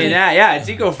 the I good- mean, yeah, it's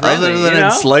eco-friendly. other than you know?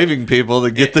 enslaving people to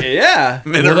get the Yeah.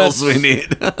 minerals Well, we need.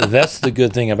 That's the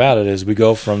good thing about it is we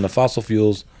go from the fossil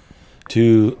fuels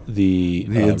to the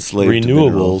enslaved renewables,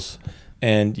 minerals.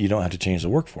 and you don't have to change the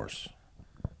workforce.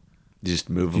 Just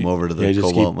move them over to the Yeah, just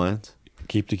cobalt keep- mines.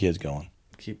 Keep the kids going.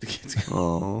 Keep the kids going.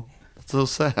 Oh, that's so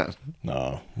sad.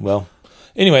 No, well,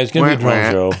 anyway, it's gonna be a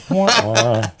drone show. Wah,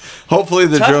 wah. Hopefully,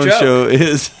 the Tough drone joke. show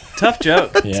is. Tough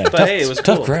joke. Yeah, But tough, hey, it was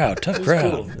tough cool. crowd. Tough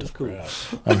crowd. cool. It was cool.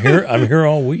 I'm here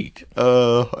all week.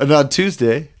 And on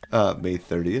Tuesday, May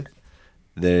 30th,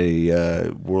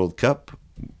 the World Cup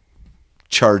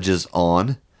charges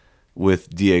on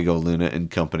with Diego Luna and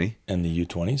company. And the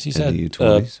U20s. He And said the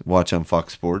U20s. Watch on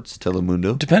Fox Sports,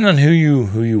 Telemundo. depending on who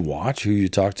you watch, who you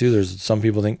talk to, there's some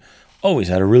people think, oh, he's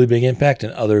had a really big impact,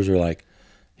 and others are like,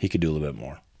 he could do a little bit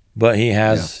more. But he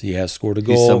has scored a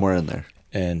goal. He's somewhere in there.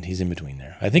 And he's in between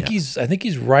there. I think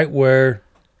he's right where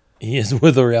he is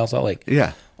with the Real Salt Lake.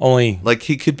 Yeah. Only Like,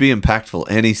 he could be impactful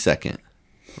any second,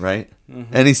 right?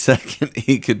 Mm-hmm. Any second,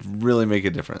 he could really make a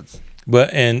difference.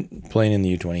 and playing in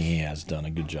the U20, he has done a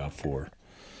good job for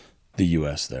the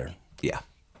U.S. there. Yeah.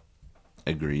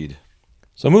 Agreed.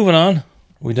 So moving on,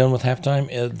 we done with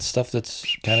halftime? Stuff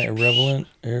that's kind of irrelevant.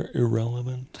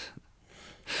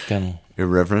 Kind of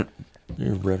Irreverent.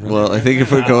 irreverent. Well, I think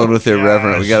if we're going with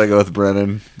irreverent, we got to go with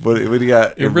Brennan. What do you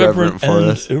got irreverent for and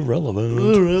us? irrelevant.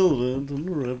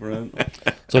 Irrelevant.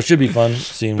 So it should be fun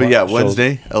seeing. But what yeah, shows-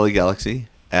 Wednesday, LA Galaxy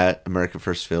at American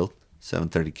First Field,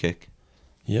 7:30 kick.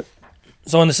 Yep.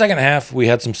 So in the second half, we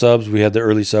had some subs. We had the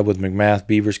early sub with McMath.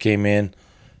 Beavers came in,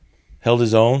 held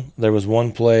his own. There was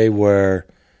one play where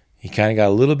he kind of got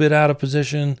a little bit out of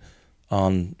position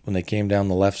when they came down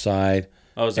the left side.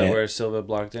 Oh, is that And- where Silva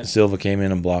blocked it? Silva came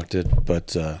in and blocked it,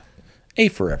 but A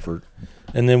for effort.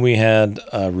 And then we had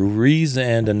Ruiz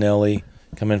and Anelli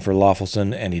come in for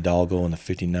Lawfulson and Hidalgo in the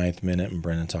 59th minute, and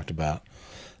Brendan talked about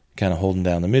kind of holding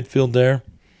down the midfield there.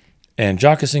 And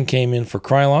Jockerson came in for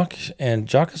Krylock, and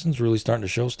Jockerson's really starting to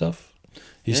show stuff.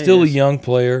 He's Yeah, still he a is. young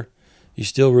player. He's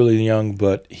still really young,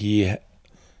 but he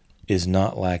is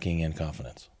not lacking in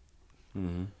confidence.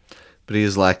 But he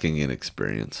is lacking in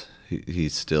experience.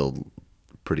 He's still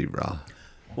pretty raw.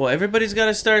 Well, everybody's got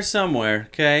to start somewhere,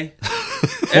 okay?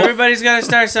 Everybody's got to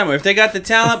start somewhere. If they got the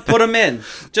talent, put them in.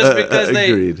 Just because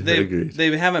agreed.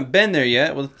 they haven't been there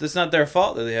yet, well, it's not their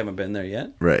fault that they haven't been there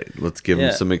yet. Right. Let's give Yeah.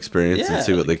 him some experience and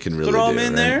see what they can really throw do. them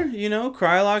in right? there.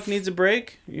 Krylock needs a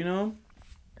break.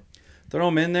 Throw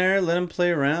them in there. Let them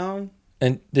play around.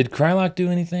 And did Krylock do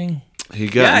anything? He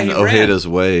got in he ran. Ojeda's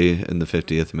way in the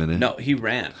 50th minute. No, he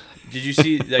ran. Did you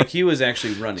see? He was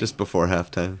actually running. Just before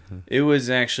halftime. It was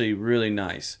actually really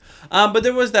nice. But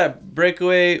there was that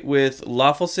breakaway with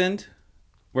Lawfulson,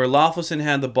 where Lawfulson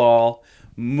had the ball.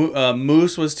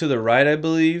 Moose was to the right, I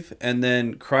believe, and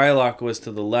then Krylock was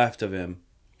to the left of him,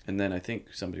 and then I think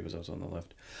somebody was also on the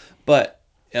left. But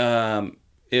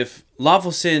if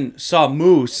Lawful Sin saw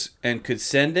Moose and could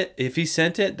send it, if he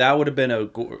sent it, that would have been a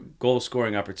goal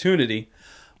scoring opportunity.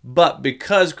 But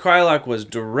because Krylock was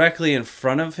directly in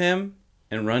front of him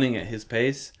and running at his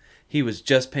pace, he was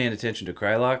just paying attention to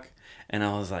Krylock. And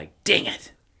I was like, dang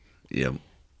it. Yep.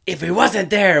 If he wasn't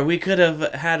there, we could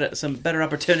have had some better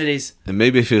opportunities. And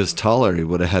maybe if he was taller, he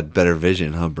would have had better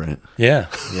vision, huh, Brent? Yeah.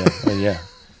 Yeah.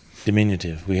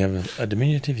 Diminutive. We have a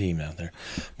diminutive team out there.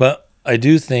 But I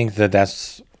do think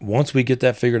that's once we get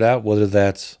that figured out, whether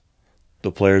that's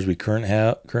the players we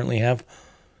currently have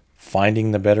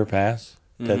finding the better pass,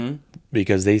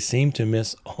 because they seem to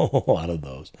miss a lot of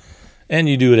those. And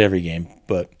you do it every game,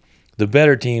 but the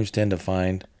better teams tend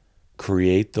to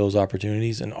create those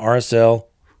opportunities, and RSL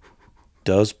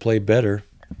does play better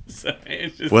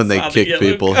when they kick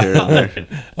people here and there.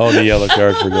 Oh, the yellow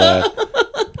card for Glad.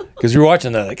 Because you're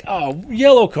watching that, like, oh,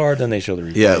 yellow card, then they show the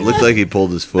replay. Yeah, it looked like he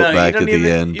pulled his foot back at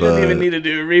the end. You don't even need to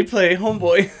do a replay.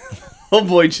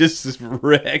 Homeboy just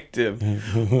wrecked him.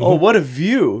 Oh, what a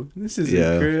view. This is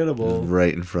incredible.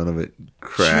 Right in front of it.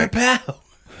 Crack. Kapow.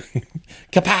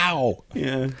 Kapow!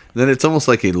 Yeah. Then it's almost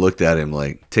like he looked at him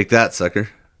like, take that, sucker.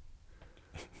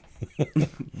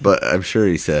 But I'm sure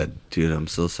he said, dude, I'm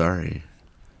so sorry.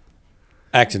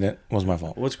 Accident was my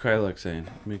fault. What's Krylock saying?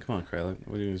 I mean, come on, Krylock.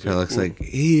 What are you saying? Krylock's like,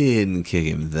 he didn't kick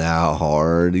him that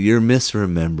hard. You're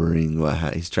misremembering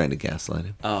what he's trying to gaslight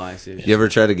him. Oh, I see. You ever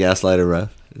try to gaslight a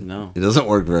ref? No. It doesn't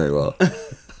work very well.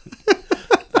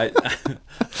 I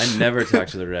never talk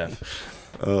to the ref.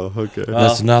 Oh, okay.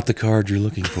 That's not the card you're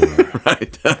looking for.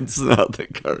 Right, that's not the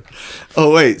card.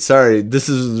 Oh, wait, sorry. This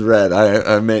is red.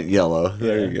 I meant yellow.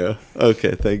 There you go.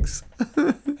 Okay, thanks.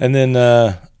 And then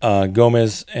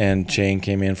Gomez and Chang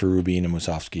came in for Rubin and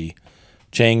Musovsky.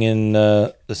 Chang in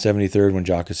the 73rd when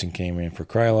Jockerson came in for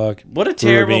Krylock. What a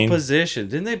terrible Rubin. position.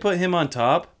 Didn't they put him on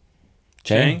top?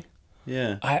 Chang?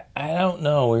 Yeah. I don't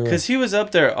know. Because he was up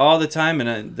there all the time,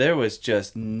 and there was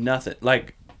just nothing.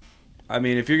 Like, I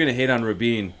mean, if you're going to hate on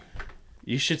Rubin,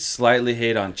 you should slightly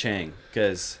hate on Chang.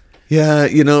 Because... Yeah,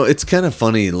 it's kind of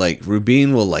funny. Like,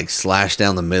 Rubin will, like, slash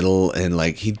down the middle, and,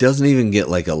 like, he doesn't even get,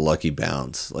 like, a lucky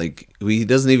bounce. Like, he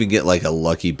doesn't even get, like, a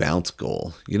lucky bounce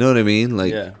goal. You know what I mean?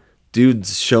 Like,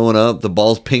 dude's showing up, the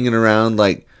ball's pinging around,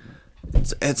 like,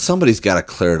 somebody's got to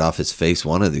clear it off his face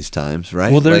one of these times,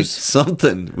 right? Well, there's... Like,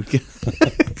 something. We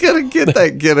gotta get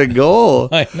that kid a goal.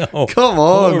 I know. Come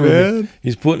on, man.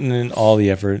 He's putting in all the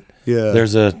effort. Yeah.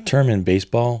 There's a term in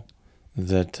baseball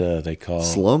that they call...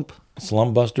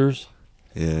 Slump busters.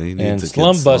 Yeah, he needs and a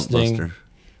slump busting. buster.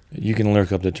 You can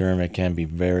look up the term. It can be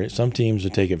some teams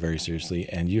will take it very seriously,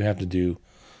 and you have to do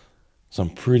some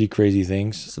pretty crazy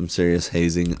things. Some serious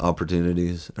hazing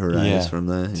opportunities arise from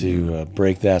that to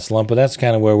break that slump. But that's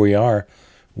kind of where we are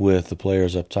with the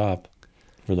players up top,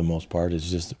 for the most part. It's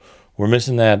just we're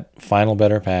missing that final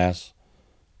better pass,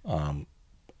 and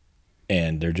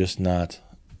they're just not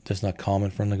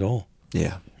calming from the goal.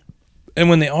 Yeah. And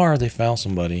when they are, they foul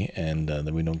somebody, and then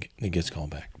it gets called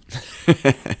back.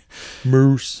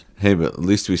 Moose. Hey, but at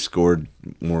least we scored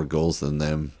more goals than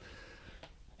them.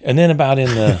 And then about in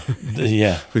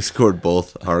the we scored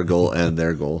both our goal and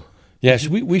their goal. Yeah,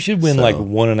 we should win like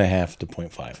 1.5 to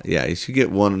 0.5. Yeah, you should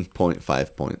get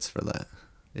 1.5 points for that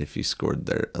if you scored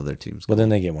their other team's goal. But then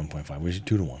they get 1.5. We should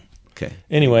 2-1. Okay.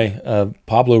 Anyway,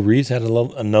 Pablo Ruiz had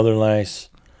another nice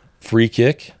free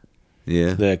kick.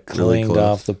 Yeah, that clanged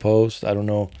off the post. I don't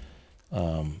know.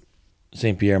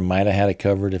 St. Pierre might have had it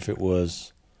covered if it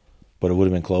was, but it would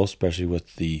have been close, especially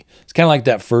with it's kind of like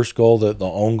that first goal, the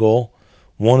own goal.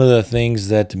 One of the things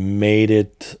that made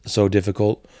it so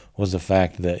difficult was the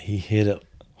fact that he hit it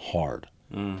hard.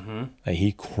 Mm-hmm. Like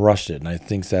he crushed it, and I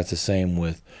think that's the same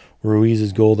with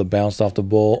Ruiz's goal that bounced off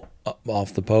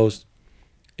the post.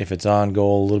 If it's on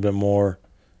goal a little bit more,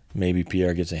 maybe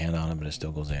Pierre gets a hand on it, but it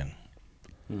still goes in.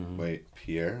 Wait,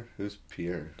 Pierre? Who's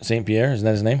Pierre? St. Pierre, isn't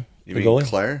that his name? You mean goalie?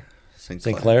 Claire? St.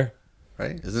 Clair?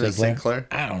 Right? Isn't it St. Clair?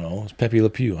 I don't know. It's Pepe Le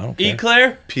Pew. I don't care.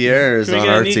 Eclair? Pierre is on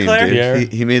our team,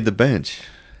 dude. He made the bench.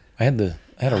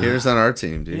 Pierre's on our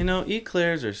team, dude.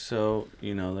 Eclairs are so,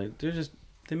 like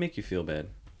they make you feel bad.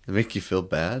 They make you feel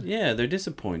bad? Yeah, they're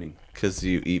disappointing. Because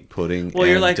you eat pudding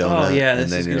you're like, donut, oh yeah,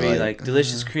 this is going to be like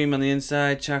delicious cream on the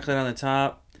inside, chocolate on the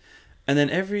top. And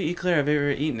then every eclair I've ever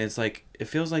eaten, it's like, it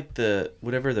feels like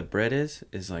whatever the bread is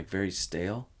like very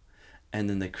stale. And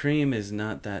then the cream is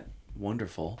not that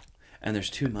wonderful. And there's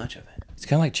too much of it. It's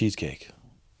kind of like cheesecake.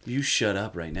 You shut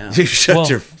up right now. You shut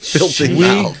your filthy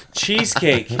mouth.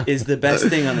 Cheesecake is the best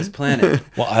thing on this planet.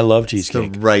 Well, I love cheesecake.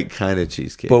 It's the right kind of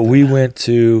cheesecake. But we went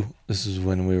to, this is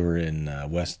when we were in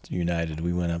West United,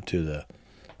 we went up to the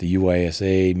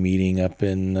UISA meeting up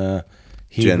in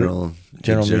Heber,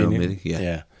 general meeting. meeting.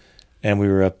 Yeah. And we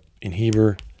were up in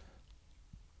Heber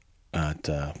at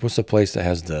what's the place that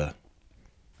has the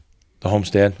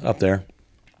homestead up there?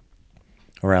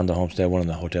 Around the homestead, one of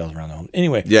the hotels around the home.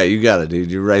 Anyway. Yeah, you got it, dude.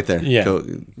 You're right there. Yeah.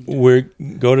 We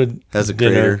go to has a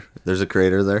dinner. crater. There's a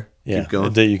crater there. Yeah. Keep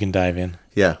going. That you can dive in.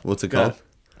 Yeah. What's it called?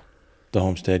 The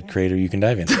Homestead Crater you can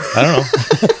dive in. I don't know.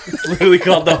 It's literally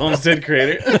called the Homestead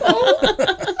Crater.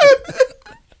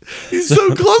 He's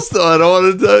so close though. I don't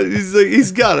want to tell you. He's like,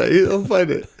 he's got it. He'll find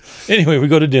it. Anyway, we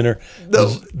go to dinner.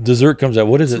 No. Dessert comes out.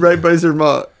 What is it? It's right by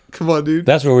Zermatt. Come on, dude.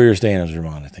 That's where we were staying in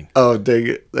Vermont, I think. Oh, dang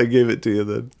it. I gave it to you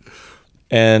then.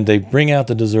 And they bring out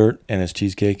the dessert, and it's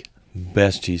cheesecake.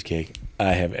 Best cheesecake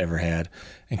I have ever had.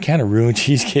 And kind of ruined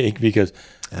cheesecake because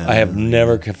I have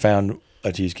never found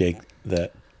a cheesecake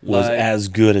that was as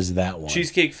good as that one.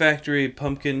 Cheesecake Factory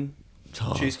pumpkin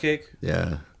cheesecake.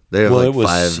 Yeah. They have like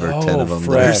 5 or 10 of them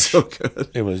that are so good.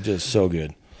 It was just so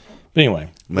good. But anyway.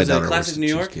 My daughter classic was New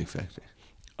York? Cheesecake Factory.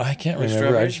 I can't With remember. I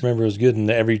strawberries? just remember it was good. And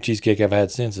every cheesecake I've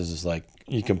had since is just like,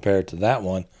 you compare it to that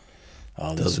one.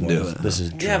 Oh, this Doesn't one do is, it. This is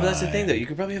dry. Yeah, but that's the thing, though. You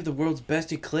could probably have the world's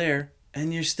best eclair,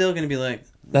 and you're still going to be like,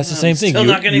 That's the same thing. Still You-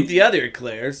 not going to you- eat the other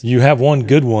eclairs. You have one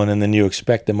good one, and then you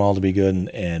expect them all to be good.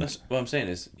 And That's what I'm saying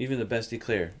is, even the best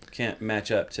eclair can't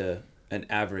match up to an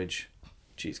average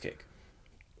cheesecake.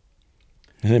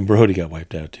 then Brody got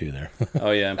wiped out too there.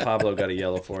 Oh, yeah, and Pablo got a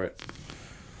yellow for it.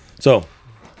 So,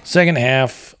 second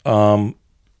half, well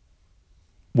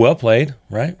played,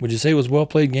 right? Would you say it was a well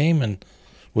played game? And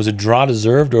was a draw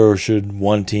deserved, or should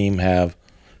one team have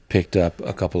picked up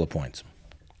a couple of points?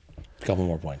 A couple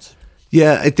more points.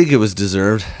 Yeah, I think it was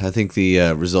deserved. I think the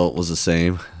result was the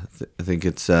same. I think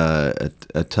it's a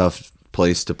tough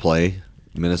place to play,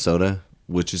 Minnesota,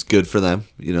 which is good for them.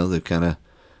 You know, they've kind of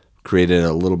created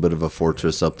a little bit of a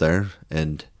fortress up there,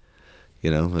 and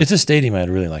you know, It's a stadium I'd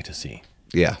really like to see.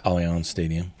 yeah, Allianz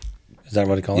Stadium. Is that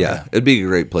what they call it? yeah, it'd be a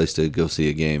great place to go see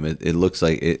a game. It looks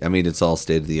like it. I mean, it's all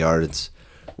state of the art. It's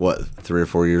what 3 or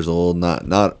 4 years old, not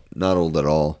old at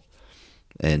all,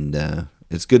 and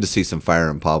it's good to see some fire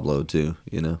in Pablo too.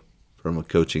 You know, from a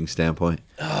coaching standpoint.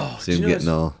 Oh, See him getting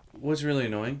all. What's really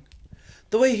annoying?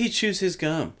 The way he chews his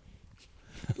gum.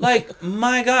 Like,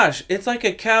 my gosh, it's like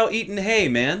a cow eating hay,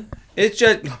 man. It's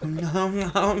just...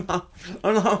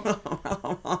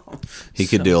 He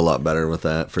could do a lot better with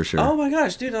that for sure. Oh my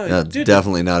gosh, dude. Dude,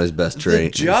 definitely not his best the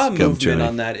trait. jaw is gum movement chewing.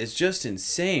 on that is just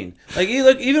insane. Like,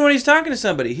 even when he's talking to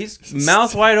somebody, he's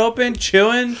mouth wide open,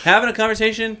 chewing, having a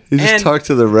conversation. He just and talked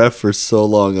to the ref for so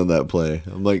long on that play.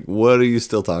 I'm like, what are you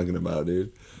still talking about,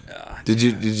 dude? Did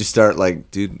you start like,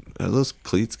 dude, are those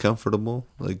cleats comfortable?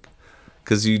 Like,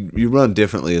 because you run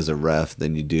differently as a ref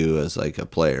than you do as like a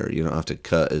player. You don't have to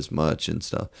cut as much and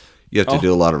stuff. You have to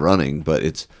do a lot of running, but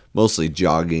it's mostly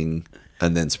jogging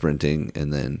and then sprinting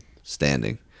and then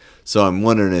standing. So I'm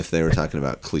wondering if they were talking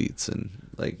about cleats and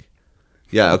like,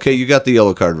 yeah, okay, you got the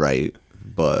yellow card right,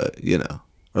 but you know,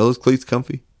 are those cleats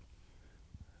comfy?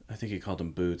 I think he called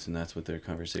them boots, and that's what their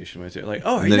conversation was. They're like,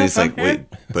 oh, are And you then not he's like, from here?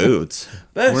 wait, boots?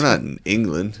 Boots. We're not in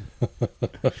England.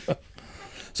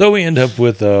 So we end up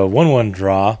with a 1-1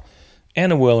 draw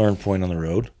and a well-earned point on the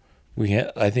road.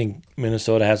 I think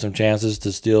Minnesota had some chances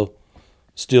to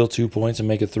steal 2 points and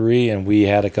make it 3, and we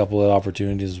had a couple of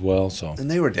opportunities as well. So And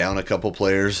they were down a couple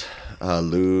players.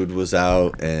 Lude was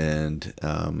out, and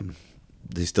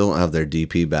they still don't have their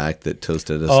DP back that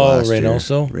toasted us last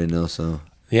Reynoso? year. Reynoso.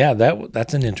 yeah,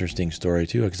 that's an interesting story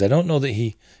too, because I don't know that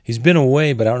he's been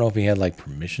away, but I don't know if he had like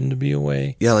permission to be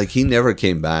away. Yeah, like he never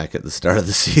came back at the start of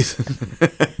the season.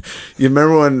 You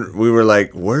remember when we were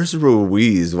like, where's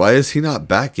Ruiz? Why is he not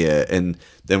back yet? And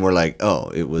then we're like, oh,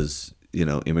 it was, you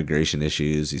know, immigration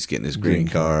issues. He's getting his green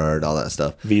card, all that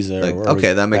stuff. Visa. Like, or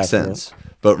okay, that makes passport. sense.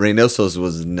 But Reynoso's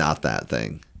was not that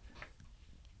thing.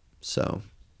 So,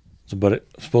 But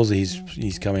supposedly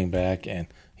he's coming back, and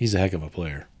he's a heck of a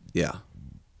player. yeah.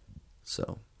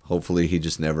 So hopefully he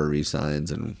just never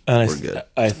resigns and And we're good.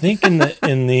 I think in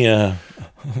the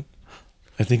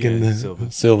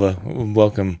Silva.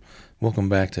 Welcome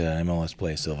back to MLS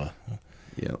play, Silva.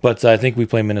 Yeah, But I think we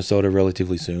play Minnesota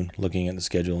relatively soon. Looking at the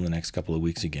schedule in the next couple of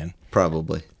weeks again.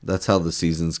 probably. That's how the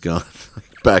season's gone.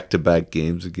 Back-to-back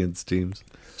games against teams.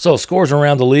 So scores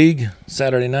around the league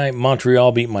Saturday night: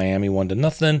 Montreal beat Miami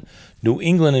 1-0. New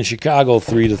England and Chicago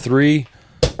 3-3,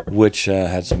 which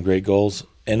had some great goals.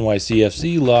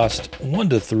 NYCFC lost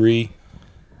 1-3,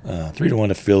 3-1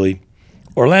 to Philly.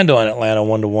 Orlando and Atlanta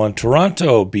 1-1.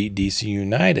 Toronto beat DC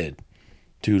United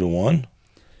 2-1.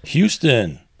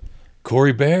 Houston,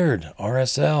 Corey Baird,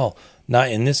 RSL, not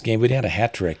in this game, but he had a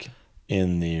hat trick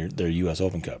in their U.S.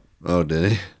 Open Cup. Oh,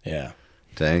 did he? Yeah.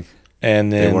 Dang.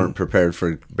 And then They weren't prepared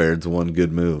for Baird's one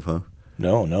good move, huh?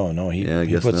 No.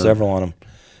 He put several on him.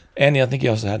 And I think he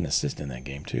also had an assist in that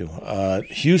game, too.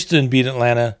 Houston beat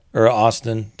Austin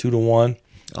 2-1.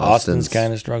 Austin's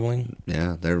kind of struggling.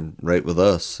 Yeah, they're right with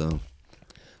us. So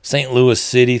St. Louis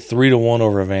City 3-1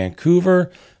 over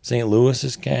Vancouver. St. Louis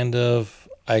is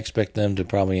I expect them to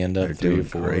probably end up 3-4. They're doing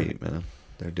great, man.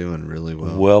 They're doing really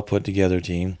well. Well put together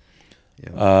team.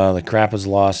 Yeah. The Krappers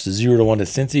lost 0-1 to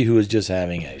Cincy, who is just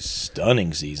having a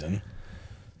stunning season.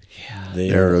 Yeah,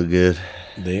 they're real good.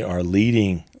 They are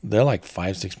leading. They're like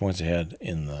 5-6 points ahead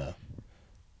in the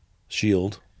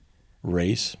Shield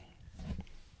race.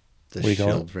 The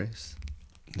Shield race.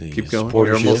 Keep going.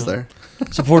 Supporter You're Shield. almost there.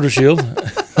 Supporter Shield.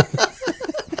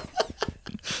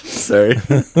 Sorry.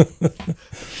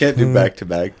 Can't do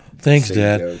back-to-back. Thanks,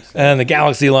 Dad. Jokes. And the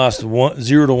Galaxy lost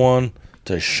 0-1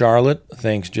 to Charlotte.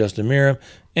 Thanks, Justin Mira.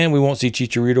 And we won't see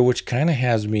Chicharito, which kind of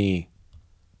has me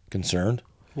concerned.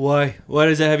 Why? Why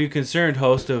does that have you concerned,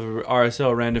 host of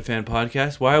RSL Random Fan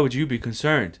Podcast? Why would you be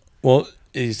concerned? Well,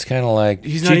 it's kind of like...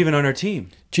 He's not even on our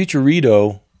team.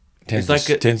 Chicharito tends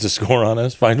to score on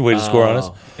us, find a way to score on us.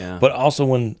 Yeah. But also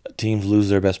when teams lose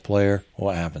their best player,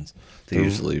 what happens? They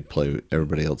usually play,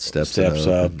 everybody else steps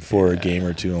up for a game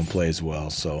or two and plays well.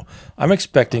 So I'm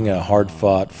expecting a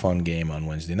hard-fought, fun game on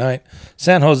Wednesday night.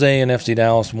 San Jose and FC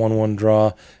Dallas 1-1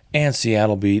 draw, and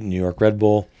Seattle beat New York Red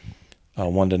Bull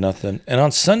 1-0. And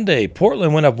on Sunday,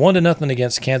 Portland went up 1-0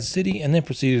 against Kansas City and then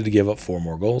proceeded to give up 4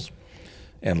 more goals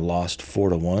and lost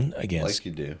 4-1 against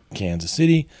Kansas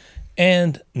City.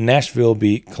 And Nashville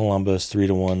beat Columbus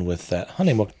 3-1 with that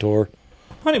Honey Mukhtar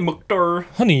putting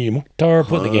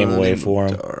the game away for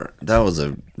him. That was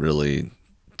a really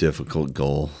difficult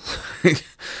goal.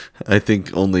 I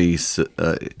think only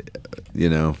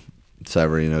Savarino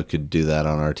could do that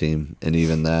on our team, and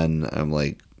even then, I'm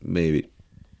like maybe.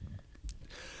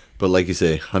 But like you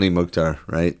say, Honey Mukhtar,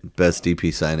 right? Best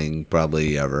DP signing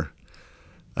probably ever.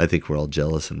 I think we're all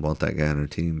jealous and want that guy on our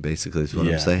team, basically, is what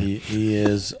I'm saying. He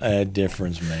is a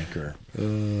difference maker.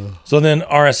 So then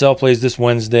RSL plays this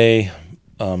Wednesday,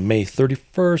 May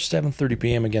 31st, 7:30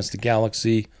 p.m. against the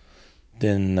Galaxy.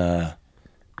 Then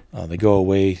they go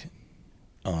away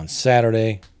on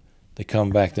Saturday. They come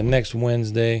back the next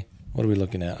Wednesday. What are we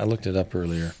looking at? I looked it up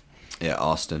earlier. Yeah,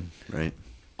 Austin, right?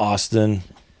 Austin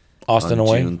on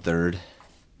away. June 3rd.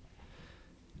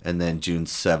 And then June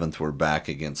 7th, we're back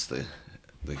against the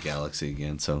Galaxy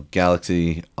again. So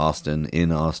Galaxy, Austin,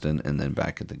 in Austin, and then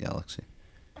back at the Galaxy.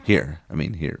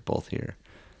 Both here.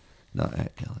 Not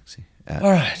at Galaxy.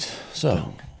 All right.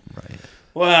 So. Right.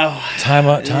 Wow.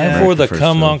 Time for the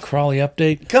Come On Crawley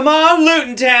update. Come on,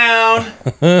 Luton Town.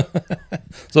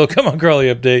 So Come On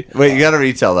Crawley update. Wait, you got to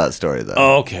retell that story,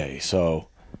 though. Okay, so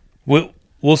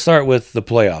we'll start with the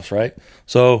playoffs, right?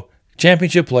 So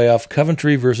championship playoff,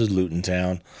 Coventry versus Luton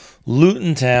Town.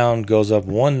 Luton Town goes up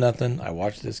 1-0. I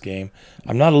watched this game.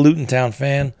 I'm not a Luton Town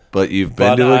fan. But you've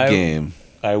been to a game.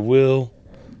 I will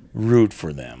root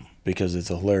for them because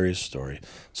it's a hilarious story.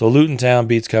 So Luton Town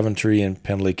beats Coventry in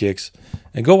penalty kicks.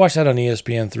 And go watch that on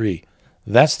ESPN3.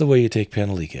 That's the way you take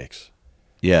penalty kicks.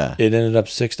 Yeah. It ended up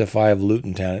 6-5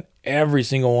 Luton Town. Every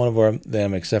single one of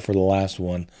them, except for the last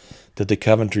one, that the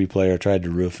Coventry player tried to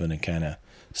roof and it kind of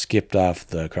skipped off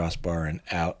the crossbar and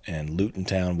out. And Luton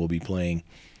Town will be playing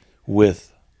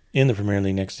in the Premier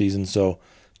League next season. So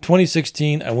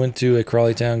 2016, I went to a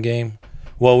Crawley Town game.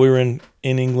 While we were in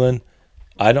England,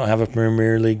 I don't have a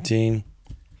Premier League team.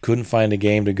 Couldn't find a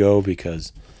game to go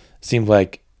because it seemed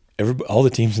like all the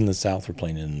teams in the south were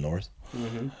playing in the north.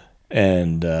 Mm-hmm.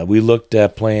 And we looked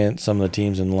at playing some of the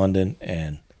teams in London,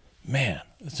 and man,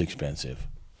 it's expensive.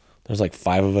 There's like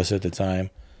 5 of us at the time.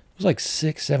 It was like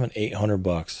 $600, $700,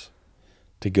 $800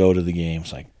 to go to the game.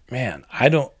 It's like, man,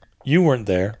 you weren't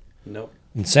there. Nope.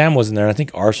 And Sam wasn't there. I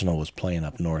think Arsenal was playing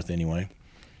up north anyway.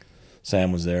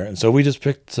 Sam was there. And so we just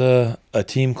picked a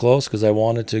team close because I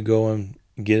wanted to go and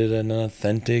get an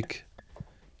authentic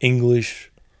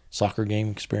English soccer game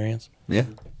experience. Yeah.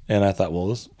 And I thought,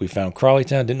 we found Crawley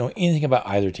Town. Didn't know anything about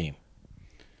either team.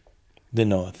 Didn't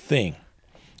know a thing.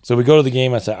 So we go to the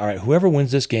game. I said, all right, whoever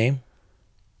wins this game,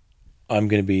 they're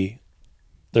going to be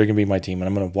my team. And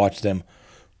I'm going to watch them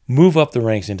move up the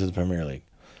ranks into the Premier League.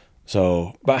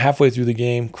 So about halfway through the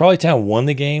game, Crawley Town won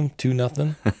the game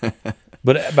 2-0.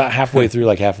 But about halfway through,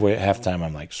 halftime,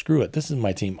 I'm like, screw it. This is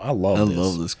my team. I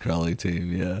love this Crawley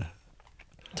team, yeah.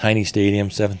 Tiny stadium,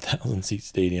 7,000-seat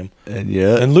stadium.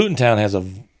 And Luton Town has a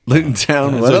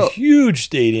huge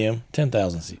stadium,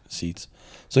 10,000 seats.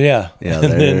 So, yeah.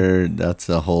 Yeah, that's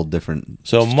a whole different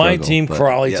So struggle, my team,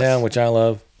 Crawley Town, which I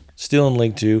love, still in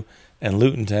League 2, and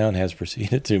Luton Town has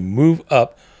proceeded to move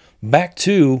up back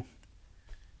to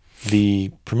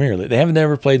the Premier League. They haven't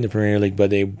never played in the Premier League, but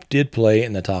they did play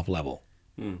in the top level.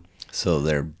 So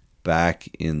they're back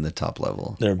in the top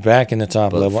level. They're back in the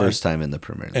top But level. first time in the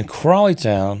Premier League. And Crawley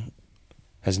Town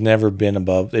has never been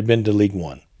above. They've been to League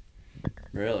One.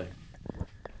 Really?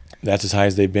 That's as high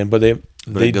as they've been. But they it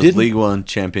goes didn't League One,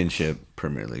 Championship,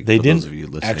 Premier League. They for didn't those of you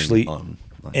listening actually online.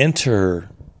 enter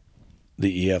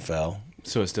the EFL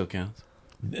So it still counts.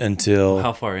 until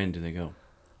How far in do they go?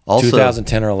 Also,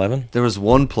 2010 or 11. there was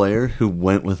one player who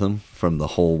went with them from the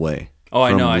whole way. Oh,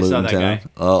 I From know. I saw Luton that Town,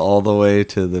 guy. all the way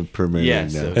to the Premier Yeah,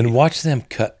 League now. so- And watch them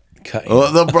cut him.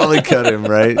 Oh, they'll probably cut him,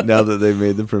 right? Now that they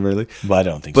made the Premier League. But I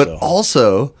don't think But so.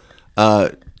 also,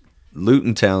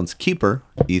 Luton Town's keeper,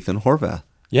 Ethan Horvath,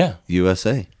 Yeah.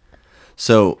 USA.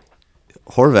 So,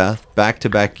 Horvath,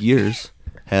 back-to-back years,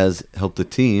 has helped the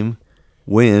team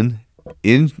win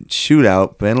in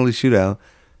penalty shootout,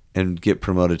 and get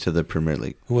promoted to the Premier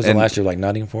League. Who was it last year? Like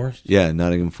Nottingham Forest? Yeah,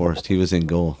 Nottingham Forest. He was in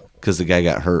goal because the guy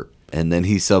got hurt, and then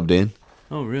he subbed in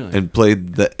Oh, really? and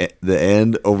played the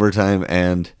end, overtime,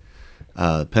 and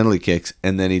penalty kicks,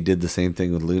 and then he did the same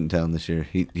thing with Luton Town this year.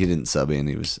 He didn't sub in;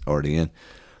 he was already in,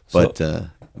 but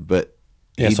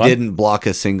Yeah, he so I'm- didn't block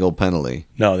a single penalty.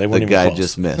 No, they The weren't even guy close.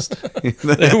 just missed.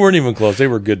 They weren't even close. They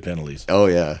were good penalties. Oh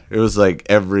yeah, it was like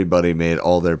everybody made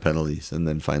all their penalties, and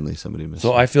then finally somebody missed.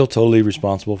 So I feel totally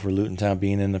responsible for Luton Town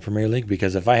being in the Premier League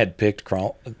because if I had picked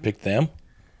them,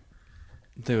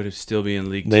 They would still be in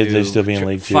League They'd Two. still be in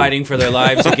League Two. Fighting for their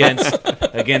lives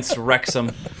against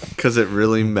Wrexham. because it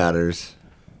really matters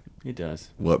He does.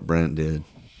 what Brent did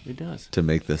He does. to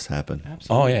make this happen.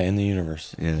 Absolutely. oh yeah, in the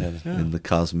universe. Yeah, in the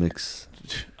cosmics.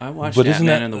 I watched But isn't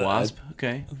Ant-Man that- and the Wasp.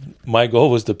 Okay. My goal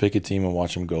was to pick a team and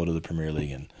watch them go to the Premier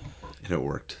League, and And it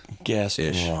worked. guessed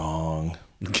Ish. wrong.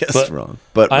 Guessed But wrong.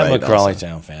 But I'm right a Crawley also.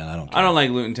 Town fan. I don't care. I don't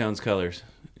like Luton Town's colors.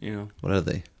 You know, What are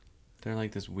they? they're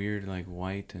like this weird, like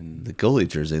white and. The goalie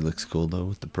jersey looks cool though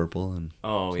with the purple and.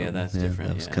 Oh yeah, that's yeah, different.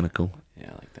 That was yeah. kind of cool. Yeah,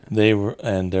 I like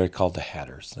that. They're called the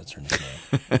Hatters. That's their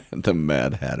nickname. The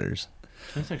Mad Hatters.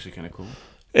 That's actually kind of cool.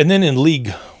 And then in League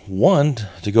One,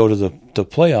 to go to the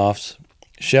playoffs,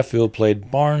 Sheffield played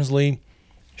Barnsley.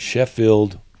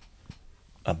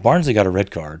 Barnsley got a red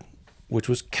card, which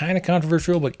was kind of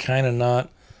controversial, but kind of not.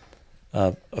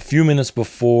 A few minutes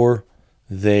before,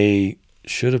 they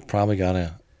should have probably got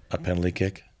a penalty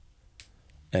kick,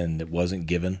 and it wasn't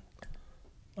given.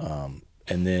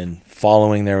 And then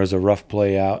following, there was a rough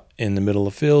play out in the middle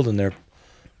of the field, and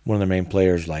one of their main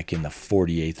players, like in the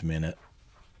 48th minute,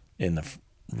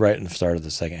 right in the start of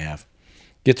the second half,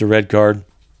 gets a red card,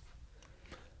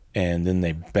 and then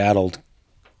they battled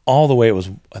all the way.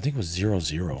 I think it was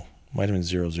 0-0. Might have been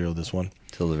 0-0 this one.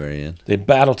 Till the very end. They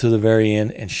battled to the very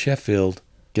end, and Sheffield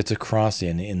gets a cross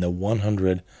in the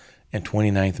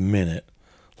 129th minute,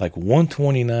 like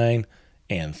 129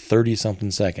 and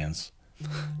 30-something seconds.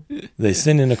 They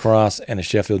send in a cross, and a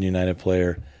Sheffield United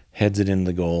player heads it in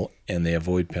the goal, and they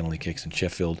avoid penalty kicks, and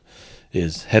Sheffield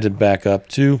is headed back up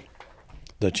to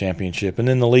the championship. And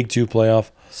then the League Two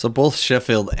playoff. So both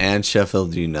Sheffield and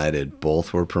Sheffield United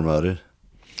both were promoted.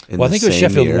 Well, I think it was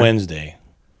Sheffield Wednesday.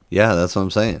 Yeah, that's what I'm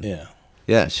saying. Yeah.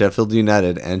 Yeah, Sheffield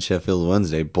United and Sheffield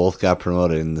Wednesday both got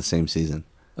promoted in the same season.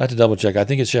 I have to double check. I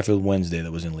think it's Sheffield Wednesday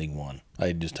that was in League One.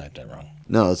 I just typed that wrong.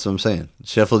 No, that's what I'm saying.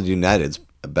 Sheffield United's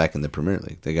back in the Premier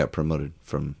League. They got promoted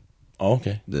from Oh,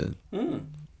 okay. the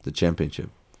championship.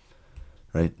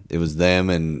 Right? It was them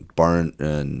and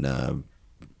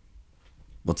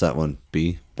what's that one?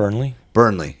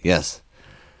 Burnley, yes.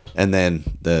 And then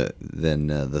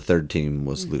the third team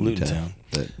was Luton Town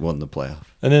that won the playoff.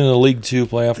 And then in the League Two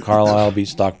playoff, Carlisle beat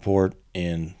Stockport,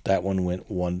 and that one went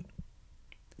one.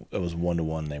 It was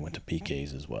 1-1. They went to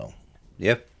PKs as well.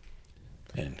 Yep.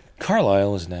 And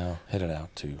Carlisle is now headed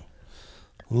out to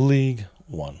League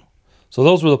One. So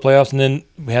those were the playoffs, and then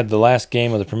we had the last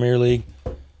game of the Premier League,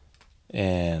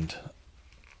 and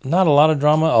not a lot of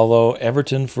drama. Although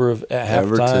Everton at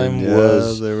halftime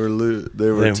was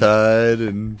they were tied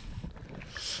and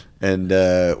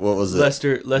what was it?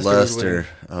 Leicester was winning.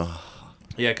 Oh,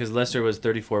 Yeah, because Leicester was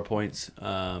 34 points,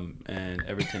 and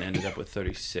Everton ended up with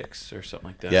 36 or something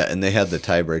like that. yeah, and they had the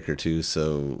tiebreaker too,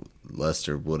 so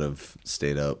Leicester would have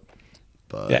stayed up.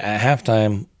 But yeah, at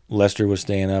halftime. Leicester was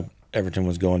staying up. Everton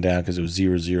was going down because it was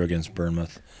 0-0 against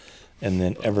Bournemouth, and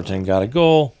then Everton got a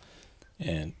goal,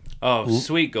 and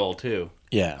Sweet goal too.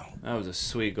 yeah, That was a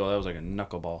sweet goal. That was like a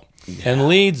knuckleball. and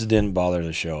Leeds didn't bother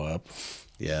to show up.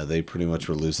 yeah, they pretty much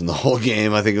were losing the whole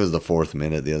game. I think it was the 4th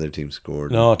minute the other team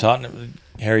scored. No, Tottenham.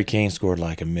 Harry Kane scored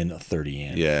like a minute 30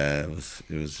 in. Yeah, it was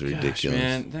ridiculous. Gosh,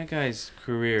 man, that guy's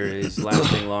career is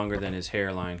lasting longer than his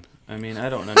hairline. I mean, I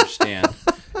don't understand.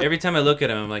 Every time I look at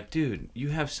him, I'm like, dude, you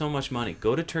have so much money.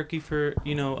 Go to Turkey for,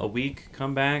 a week,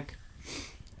 come back,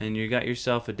 and you got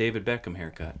yourself a David Beckham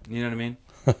haircut. You know what I mean?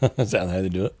 Is that how they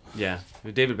do it? Yeah.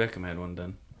 David Beckham had one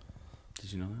done.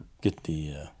 Did you know that? Get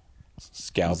the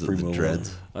scalp Is it the removal.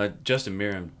 dreads? Justin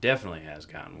Merriam definitely has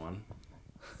gotten one.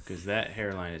 Because that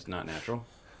hairline is not natural.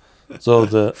 So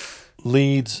the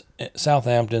Leeds,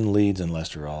 Southampton, Leeds, and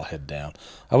Leicester all head down.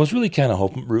 I was really kind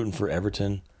of rooting for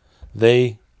Everton.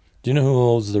 Do you know who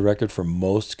holds the record for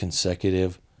most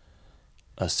consecutive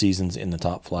seasons in the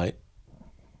top flight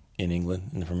in England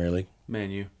in the Premier League?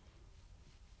 Man, you.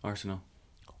 Arsenal.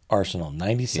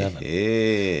 97.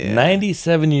 Yeah.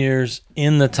 97 years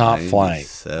in the top flight.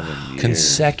 7 years.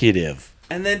 Consecutive.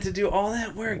 And then to do all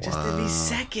that work just to be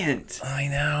second. I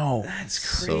know. That's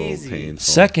So crazy. painful.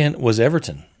 Second was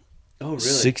Everton. Oh, really?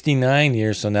 69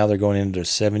 years, so now they're going into their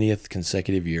 70th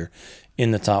consecutive year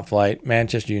in the top flight.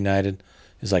 Manchester United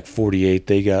is like 48.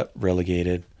 They got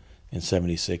relegated in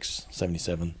 76,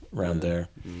 77, around there.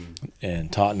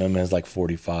 And Tottenham has like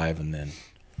 45, and then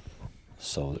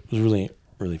so it was really,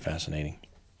 really fascinating.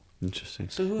 Interesting.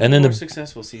 So who And had then the more the-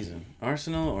 successful season?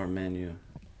 Arsenal or Man U?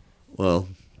 Well,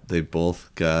 they both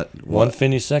got One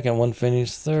finished second, one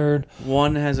finished third.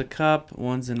 One has a cup,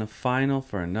 one's in a final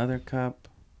for another cup.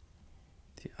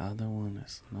 The other one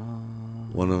is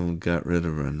not. One of them got rid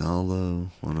of Ronaldo.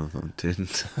 One of them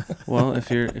didn't. Well,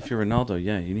 if you're Ronaldo,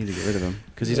 yeah, you need to get rid of him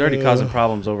because he's already causing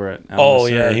problems over at. Al Oh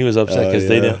Nassr. yeah, he was upset because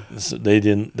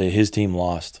yeah. his team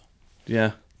lost.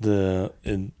 Yeah. The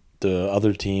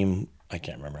other team, I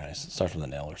can't remember how it starts with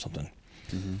an L or something,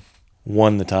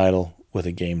 won the title with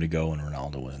a game to go, and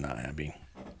Ronaldo was not happy.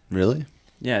 Really?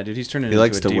 Yeah, dude, he's turning He into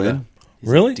likes a to diva. win? He's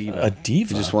Really? a diva. A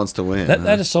diva? He just wants to win.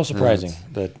 That is so surprising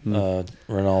that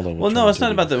Ronaldo. would Well, turn no, it's into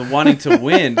not a diva. about the wanting to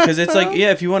win because it's like,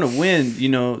 yeah, if you want to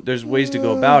win, there's ways to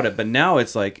go about it. But now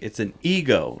it's like it's an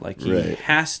ego. Like he Right.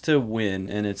 has to win,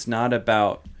 and it's not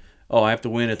about I have to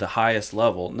win at the highest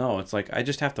level. No, it's like I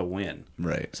just have to win,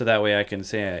 Right. so that way I can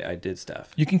say I did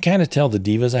stuff. You can kind of tell the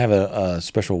divas. I have a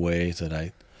special way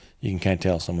that you can kind of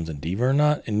tell if someone's a diva or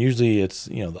not, and usually it's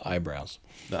the eyebrows.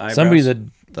 The eyebrows. Somebody that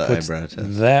The puts eyebrow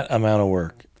test. that amount of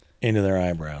work into their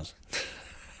eyebrows.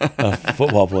 A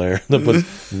football player that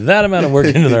puts that amount of work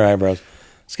into their eyebrows.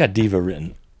 It's got diva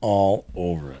written all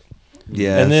over it.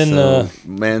 Yeah. And then, so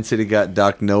Man City got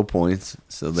docked no points,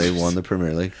 so they won the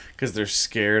Premier League. because they're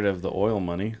scared of the oil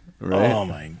money. Right. Oh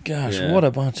my gosh, Yeah. what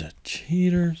a bunch of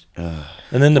cheaters. And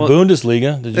then the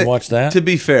Bundesliga, did you watch that? To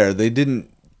be fair, they didn't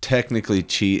technically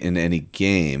cheat in any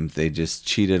game. They just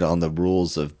cheated on the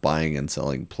rules of buying and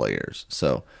selling players.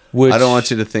 So Which- I don't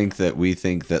want you to think that we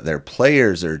think that their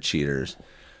players are cheaters.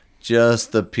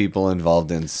 Just the people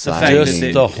involved in signing that Just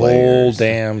they- the whole players.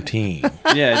 damn team.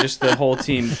 Yeah, just the whole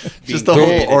team. Just being the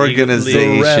created whole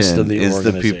organization The rest of the is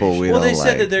the people we Well, don't they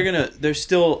said like. that they're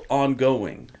still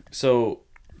ongoing. So,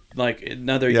 like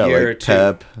another Yeah, year or like two.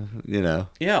 Pep,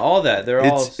 Yeah, all that. They're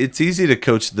all. It's easy to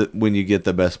coach when you get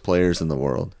the best players in the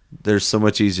world. They're so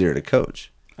much easier to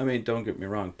coach. I mean, don't get me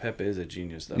wrong. Pep is a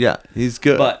genius, though. Yeah, he's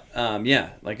good. But yeah,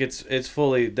 like it's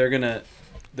fully. They're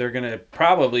gonna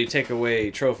probably take away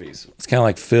trophies. It's kind of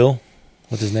like Phil,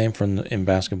 what's his name in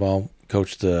basketball,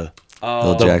 coached the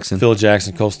Phil Jackson. Phil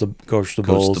Jackson coached the Coached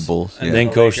Bulls. the Bulls. And Yeah. Then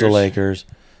the coached the Lakers. Lakers.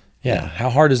 Yeah. How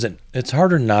hard is it? It's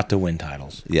harder not to win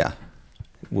titles Yeah.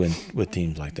 with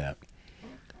teams like that.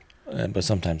 But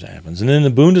sometimes it happens. And then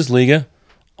in the Bundesliga,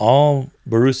 all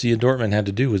Borussia Dortmund had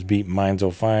to do was beat Mainz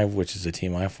 05, which is a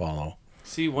team I follow.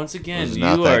 See, once again, Was you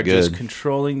not that are just good.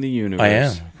 controlling the universe. I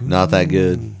am. Not that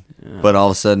good. But all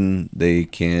of a sudden they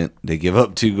can't. They give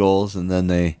up 2 goals and then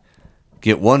they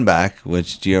get one back,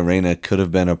 which Giorena could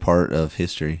have been a part of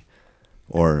history,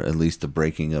 or at least the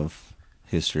breaking of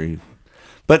history.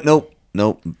 But nope.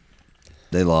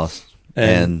 They lost,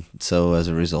 and so as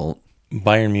a result,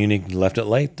 Bayern Munich left it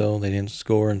late, though. They didn't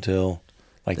score until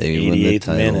like They the win the 88th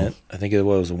title. minute. I think it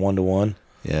was a 1-1.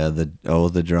 yeah, the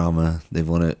drama. They've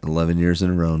won it 11 years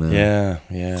in a row now. Yeah.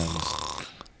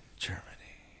 Germany.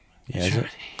 Yeah,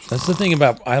 that's the thing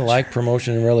about I like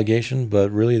promotion and relegation,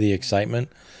 but really the excitement.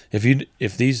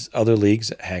 If these other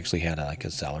leagues actually had like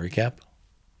a salary cap,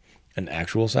 an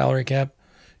actual salary cap,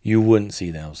 you wouldn't see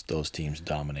those teams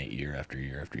dominate year after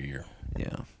year after year.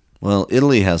 Yeah. Well,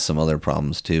 Italy has some other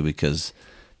problems too because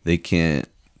they can't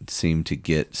seem to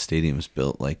get stadiums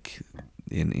built like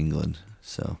in England.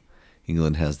 So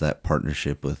England has that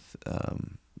partnership with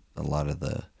a lot of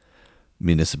the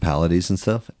municipalities and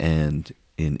stuff, and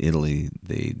in Italy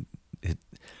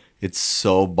it's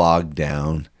so bogged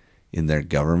down in their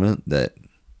government that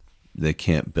they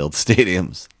can't build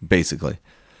stadiums basically.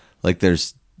 Like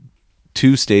there's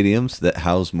 2 stadiums that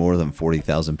house more than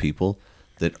 40,000 people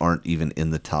that aren't even in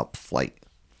the top flight.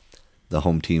 The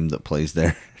home team that plays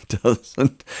there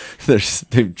doesn't.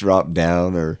 They've dropped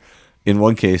down, or in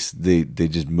one case, they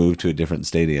just moved to a different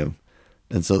stadium.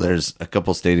 And so there's a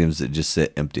couple stadiums that just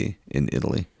sit empty in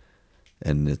Italy.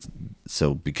 And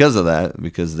so because of that,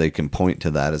 because they can point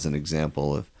to that as an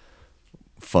example of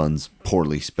funds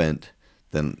poorly spent,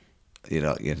 then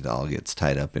it all gets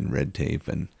tied up in red tape.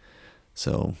 And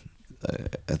so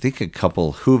I think a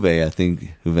couple,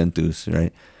 Juventus,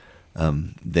 right?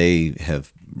 They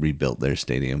have rebuilt their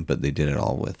stadium, but they did it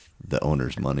all with the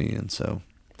owner's money. And so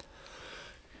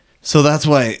that's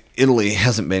why Italy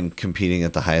hasn't been competing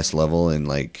at the highest level in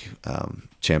like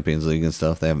Champions League and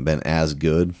stuff. They haven't been as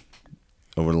good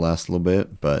over the last little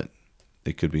bit, but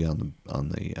they could be on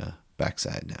the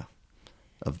backside now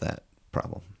of that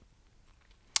problem.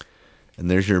 And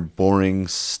there's your boring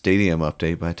stadium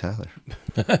update by Tyler.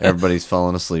 Everybody's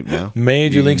falling asleep now.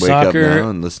 Major League wake Soccer up now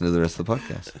and listen to the rest of the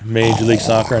podcast. Major League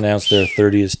Soccer announced their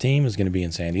 30th team is going to be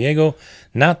in San Diego,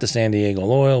 not the San Diego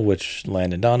Loyal, which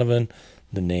Landon Donovan,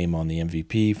 the name on the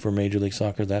MVP for Major League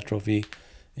Soccer, that trophy,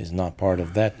 is not part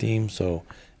of that team. So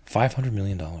 $500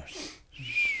 million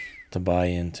to buy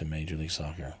into Major League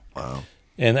Soccer. Wow.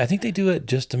 And I think they do it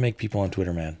just to make people on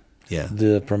Twitter mad. Yeah.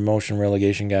 The promotion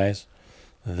relegation guys,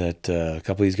 that a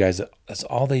couple of these guys, that's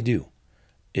all they do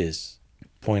is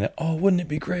point out, oh, wouldn't it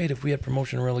be great if we had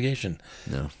promotion and relegation?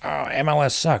 No. Oh,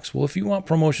 MLS sucks. Well, if you want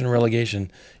promotion and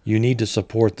relegation, you need to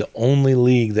support the only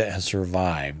league that has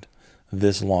survived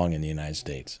this long in the United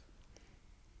States.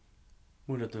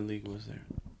 What other league was there?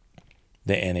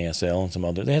 The NASL and some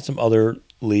other. They had some other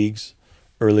leagues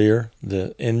earlier.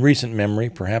 In recent memory,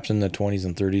 perhaps in the 20s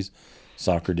and 30s,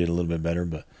 soccer did a little bit better.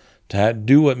 But to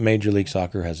do what Major League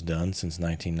Soccer has done since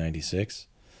 1996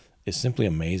 is simply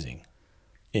amazing.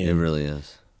 It really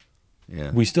is.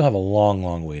 Yeah. We still have a long,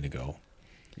 long way to go.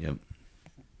 Yep.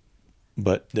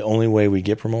 But the only way we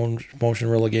get promotion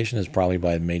relegation is probably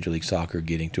by Major League Soccer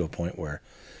getting to a point where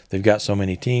they've got so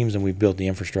many teams and we've built the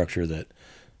infrastructure that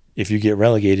if you get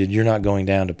relegated, you're not going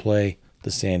down to play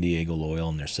the San Diego Loyal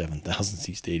in their 7,000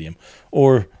 seat stadium.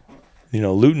 Or,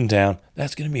 Luton Town.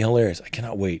 That's going to be hilarious. I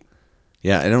cannot wait.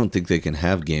 Yeah, I don't think they can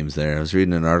have games there. I was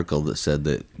reading an article that said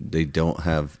that they don't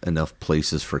have enough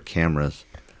places for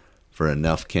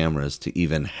enough cameras to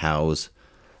even house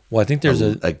Well, I think there's a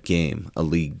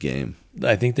league game.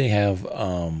 I think they have.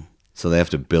 So they have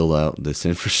to build out this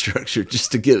infrastructure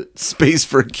just to get space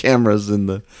for cameras in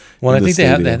the. Well, in I the think they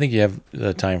have. stadium. I think you have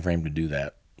a time frame to do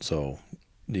that. So,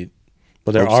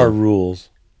 but there Hope are so. rules.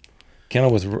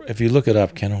 Kenilworth. If you look it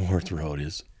up, Kenilworth Road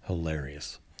is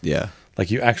hilarious. Yeah.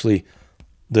 Like you actually,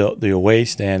 the away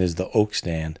stand is the oak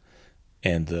stand,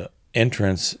 and the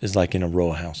entrance is like in a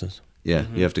row of houses. Yeah,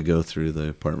 you have to go through the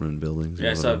apartment buildings.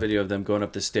 Yeah, I saw a video of them going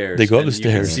up the stairs. They go up and the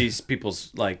stairs. You can see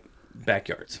people's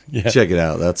backyards. Yeah. Check it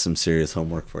out. That's some serious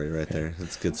homework for you right there.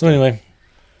 That's good So stuff. anyway,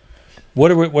 what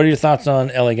are your thoughts on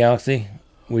LA Galaxy?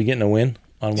 We getting a win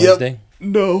on Wednesday?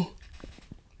 No.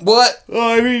 What?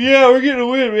 Oh, I mean, yeah, we're getting a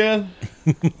win, man.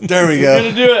 There we We're go.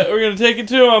 going to do it. We're going to take it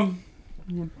to them.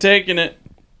 We're taking it.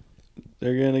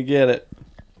 They're going to get it.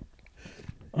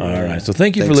 All right. So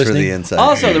thank you Thanks for listening. the insight.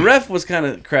 Also, the ref was kind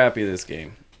of crappy this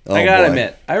game. Oh, I gotta boy.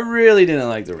 admit, I really didn't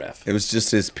like the ref. It was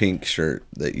just his pink shirt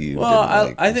that you. Well,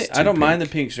 didn't like. I It's think too I don't mind the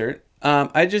pink. pink shirt.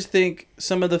 I just think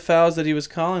some of the fouls that he was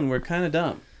calling were kind of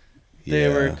dumb. They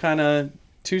were Yeah. kind of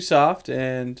too soft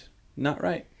and not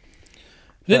right.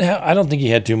 I don't think he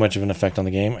had too much of an effect on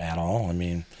the game at all. I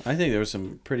mean, I think there was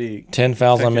some pretty. 10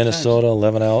 fouls on Effective Minnesota,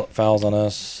 11 fouls on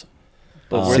us.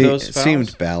 But were See, those it fouls?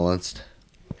 seemed balanced.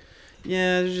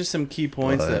 Yeah, there's just some key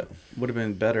points But- that would have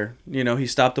been better. He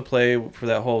stopped the play for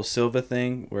that whole Silva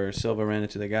thing where Silva ran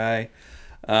into the guy.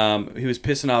 He was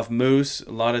pissing off Moose.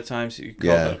 A lot of times he called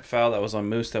Yeah. a foul that was on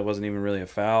Moose that wasn't even really a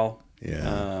foul.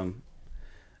 Yeah.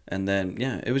 And then,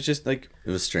 it was just It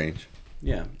was strange,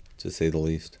 yeah. to say the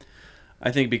least. I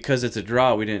think because it's a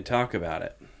draw, we didn't talk about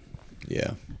it.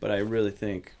 Yeah. But I really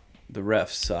think the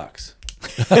ref sucks.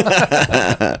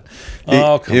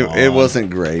 Oh, come on. It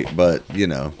wasn't great, but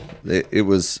it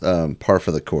was par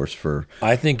for the course for.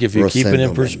 I think if you keep it in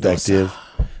Rosendo perspective,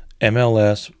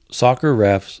 MLS soccer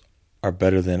refs are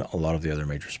better than a lot of the other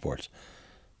major sports.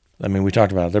 I mean, we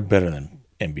talked about it. They're better than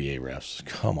NBA refs.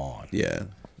 Come on. Yeah,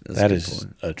 that's a That good is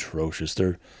point. atrocious.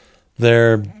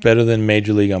 They're better than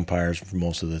major league umpires for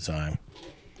most of the time.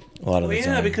 A lot of the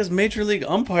time. Because Major League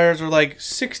umpires are like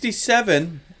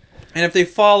 67, and if they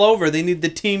fall over, they need the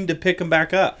team to pick them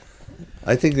back up.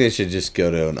 I think they should just go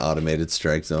to an automated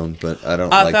strike zone, but I don't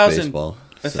A like thousand- baseball.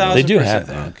 a so thousand They do percent. have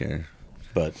I don't that, care.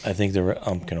 but I think the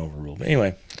ump can overrule. But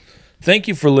anyway, thank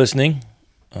you for listening.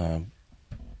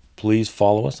 Please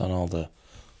follow us on all the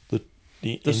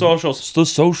socials. The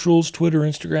socials, Twitter,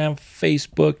 Instagram,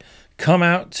 Facebook. Come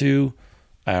out to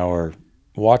our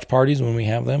watch parties when we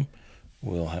have them.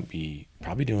 We'll be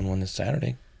probably doing one this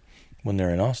Saturday when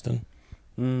they're in Austin.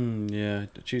 Yeah,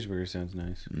 the cheeseburger sounds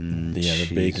nice. The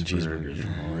bacon cheeseburger is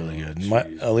really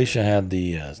good. Alicia had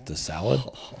the salad.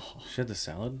 She had the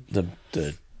salad? The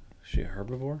Is she a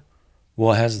herbivore?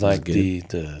 Well, it has like the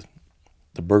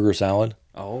burger salad.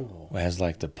 Oh. It has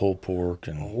like the pulled pork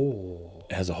and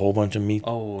it has a whole bunch of meat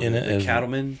in it. The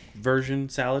cattleman version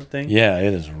salad thing? Yeah,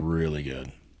 it is really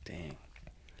good. Dang.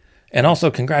 And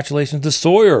also, congratulations to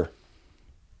Sawyer.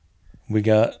 We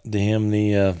got him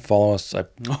the follow us. I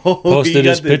posted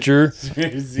his picture.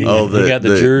 He got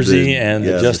the jersey and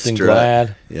the Justin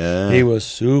Glad. Yeah. He was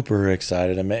super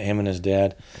excited. I met him and his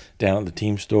dad down at the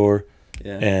team store.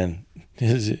 Yeah. And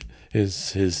his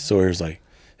Sawyer's like,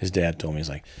 his dad told me, he's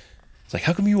like,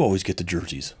 how come you always get the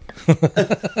jerseys?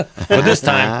 But this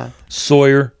time,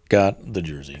 Sawyer got the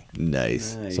jersey.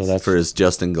 Nice. So that's for his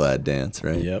Justin Glad dance,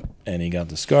 right? Yep. And he got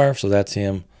the scarf. So that's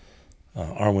him,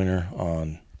 our winner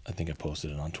on, I think I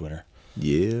posted it on Twitter.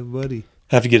 Yeah, buddy.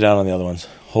 Have to get it out on the other ones.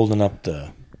 Holding up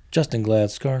the Justin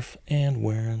Glad scarf and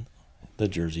wearing the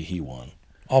jersey he won.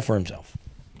 All for himself.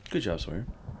 Good job, Sawyer.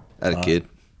 At a kid.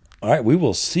 All right. We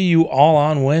will see you all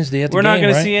on Wednesday at the game. We're not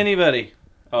going right? to see anybody.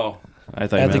 Oh. I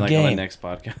thought you meant like on the next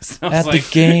podcast. At the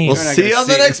game. We'll see you on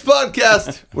the next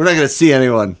podcast. We're not going to see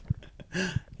anyone.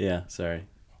 Yeah, sorry.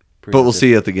 But we'll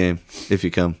see you at the game if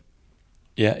you come.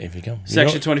 Yeah, if you come.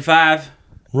 Section 25.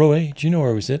 Row H. You know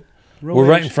where we sit. Row We're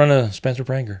right H. in front of Spencer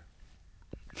Pranger.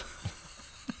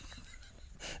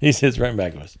 He sits right in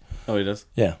back of us. Oh, he does?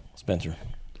 Yeah, Spencer.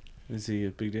 Is he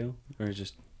a big deal? Or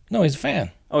just... No, he's a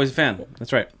fan. Oh, he's a fan.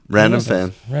 That's right. Random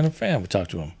fan. Random fan. We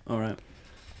talked to him. All right.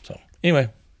 So, anyway,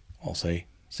 I'll say,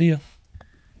 see ya.